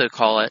also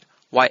call it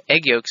Why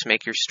Egg Yolks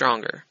Make You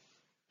Stronger.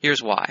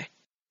 Here's why.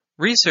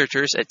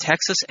 Researchers at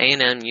Texas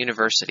A&M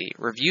University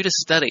reviewed a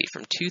study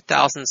from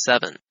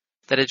 2007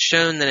 that had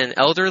shown that in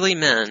elderly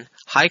men,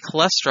 high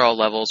cholesterol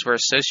levels were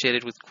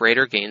associated with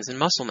greater gains in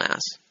muscle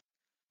mass.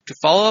 To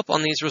follow up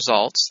on these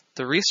results,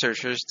 the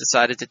researchers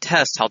decided to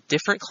test how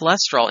different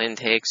cholesterol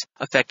intakes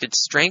affected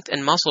strength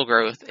and muscle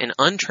growth in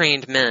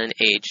untrained men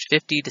aged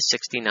 50 to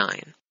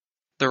 69.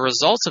 The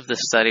results of this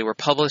study were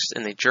published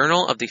in the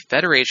Journal of the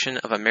Federation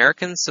of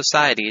American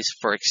Societies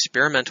for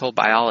Experimental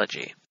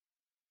Biology.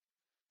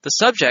 The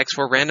subjects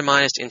were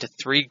randomized into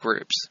 3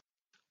 groups.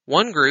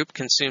 One group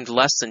consumed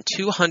less than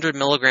 200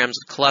 milligrams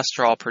of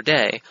cholesterol per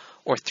day,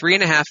 or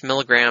 3.5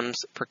 milligrams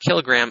per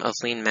kilogram of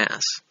lean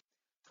mass.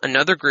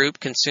 Another group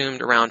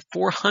consumed around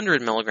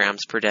 400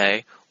 milligrams per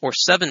day, or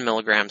 7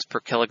 milligrams per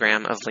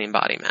kilogram of lean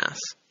body mass.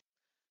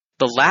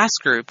 The last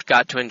group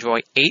got to enjoy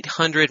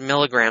 800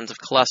 milligrams of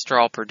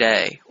cholesterol per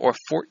day, or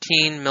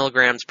 14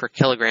 milligrams per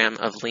kilogram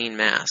of lean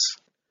mass.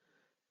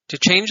 To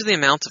change the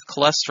amounts of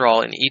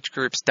cholesterol in each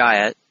group's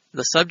diet,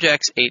 the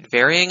subjects ate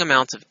varying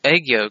amounts of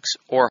egg yolks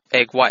or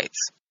egg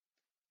whites.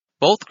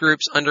 Both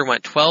groups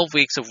underwent 12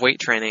 weeks of weight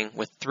training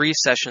with 3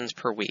 sessions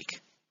per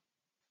week.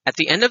 At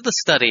the end of the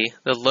study,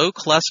 the low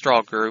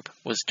cholesterol group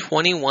was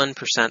 21%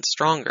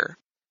 stronger,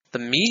 the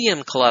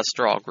medium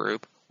cholesterol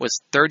group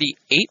was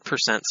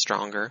 38%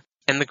 stronger,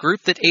 and the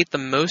group that ate the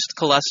most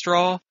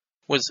cholesterol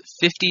was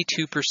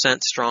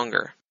 52%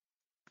 stronger.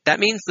 That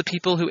means the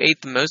people who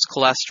ate the most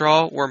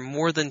cholesterol were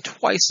more than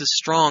twice as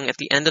strong at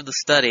the end of the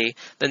study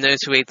than those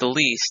who ate the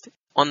least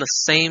on the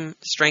same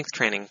strength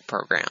training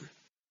program.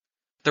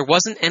 There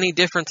wasn't any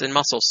difference in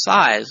muscle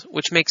size,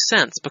 which makes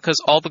sense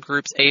because all the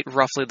groups ate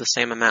roughly the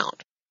same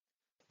amount.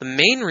 The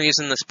main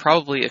reason this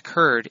probably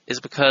occurred is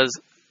because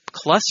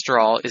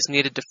cholesterol is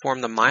needed to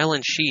form the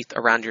myelin sheath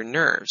around your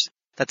nerves.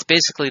 That's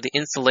basically the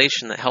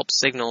insulation that helps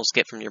signals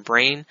get from your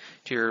brain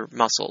to your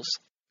muscles.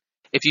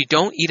 If you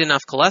don't eat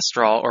enough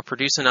cholesterol or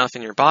produce enough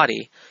in your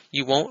body,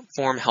 you won't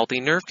form healthy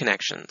nerve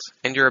connections,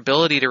 and your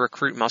ability to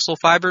recruit muscle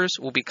fibers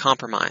will be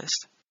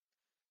compromised.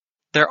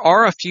 There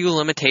are a few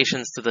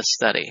limitations to this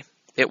study.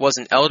 It was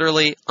in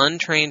elderly,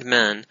 untrained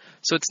men,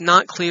 so it's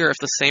not clear if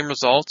the same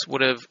results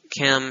would have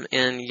come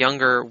in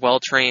younger,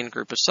 well-trained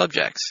group of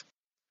subjects.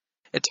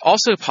 It's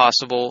also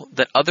possible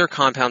that other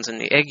compounds in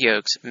the egg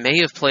yolks may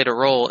have played a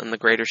role in the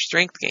greater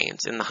strength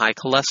gains in the high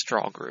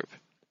cholesterol group.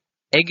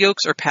 Egg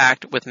yolks are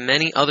packed with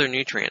many other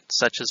nutrients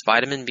such as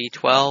vitamin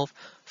B12,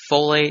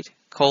 folate,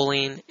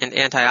 choline, and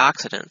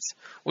antioxidants,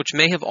 which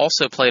may have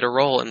also played a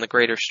role in the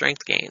greater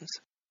strength gains.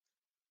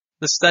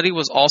 The study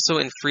was also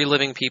in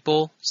free-living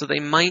people, so they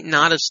might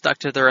not have stuck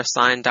to their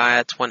assigned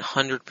diets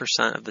 100%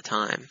 of the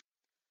time.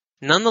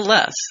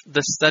 Nonetheless,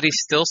 the study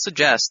still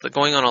suggests that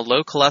going on a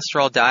low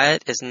cholesterol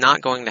diet is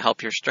not going to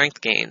help your strength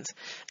gains,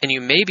 and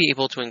you may be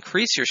able to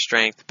increase your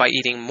strength by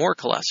eating more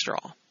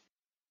cholesterol.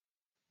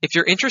 If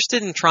you're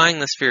interested in trying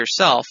this for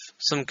yourself,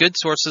 some good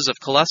sources of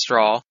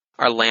cholesterol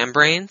are lamb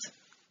brains,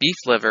 beef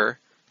liver,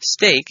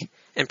 steak,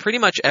 and pretty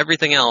much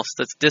everything else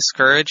that's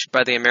discouraged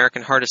by the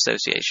American Heart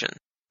Association.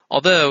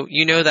 Although,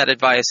 you know that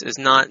advice is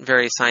not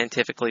very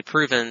scientifically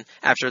proven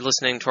after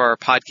listening to our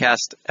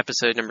podcast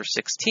episode number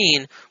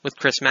 16 with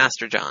Chris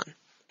Masterjohn.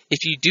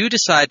 If you do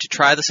decide to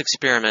try this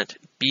experiment,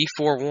 be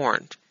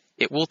forewarned.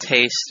 It will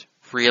taste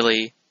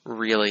really,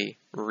 really,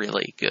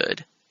 really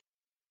good.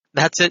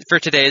 That's it for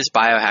today's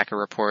Biohacker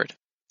Report.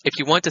 If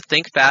you want to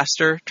think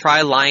faster,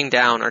 try lying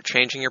down or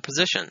changing your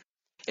position.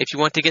 If you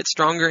want to get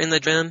stronger in the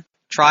gym,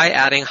 try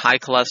adding high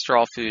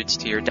cholesterol foods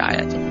to your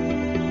diet.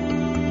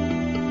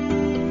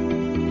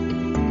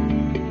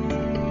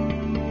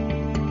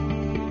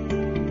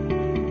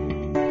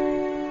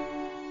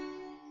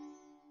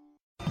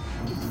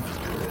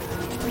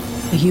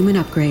 The Human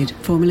Upgrade,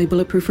 formerly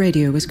Bulletproof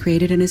Radio, was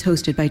created and is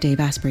hosted by Dave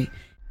Asprey.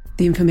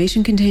 The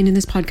information contained in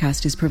this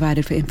podcast is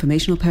provided for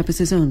informational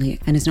purposes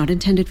only and is not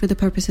intended for the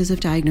purposes of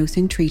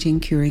diagnosing, treating,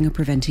 curing, or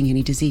preventing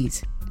any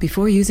disease.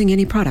 Before using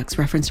any products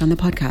referenced on the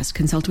podcast,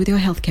 consult with your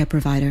healthcare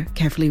provider,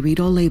 carefully read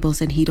all labels,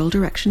 and heed all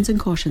directions and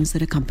cautions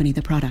that accompany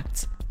the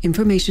products.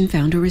 Information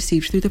found or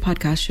received through the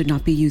podcast should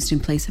not be used in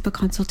place of a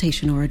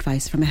consultation or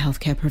advice from a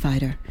healthcare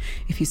provider.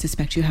 If you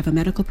suspect you have a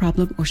medical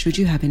problem or should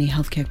you have any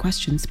healthcare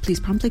questions, please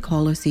promptly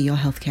call or see your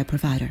healthcare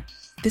provider.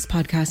 This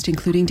podcast,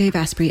 including Dave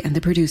Asprey and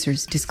the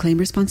producers, disclaim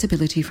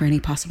responsibility for any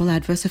possible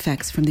adverse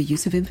effects from the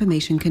use of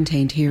information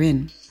contained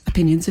herein.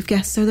 Opinions of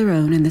guests are their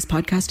own, and this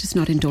podcast does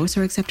not endorse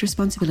or accept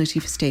responsibility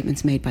for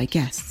statements made by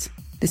guests.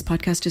 This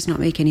podcast does not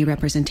make any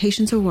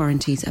representations or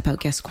warranties about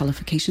guest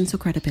qualifications or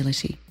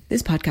credibility.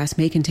 This podcast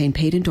may contain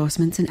paid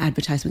endorsements and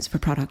advertisements for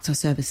products or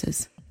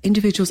services.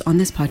 Individuals on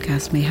this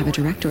podcast may have a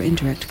direct or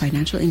indirect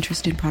financial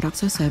interest in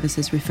products or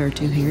services referred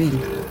to herein.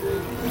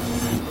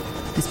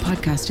 This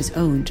podcast is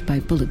owned by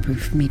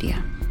Bulletproof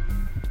Media.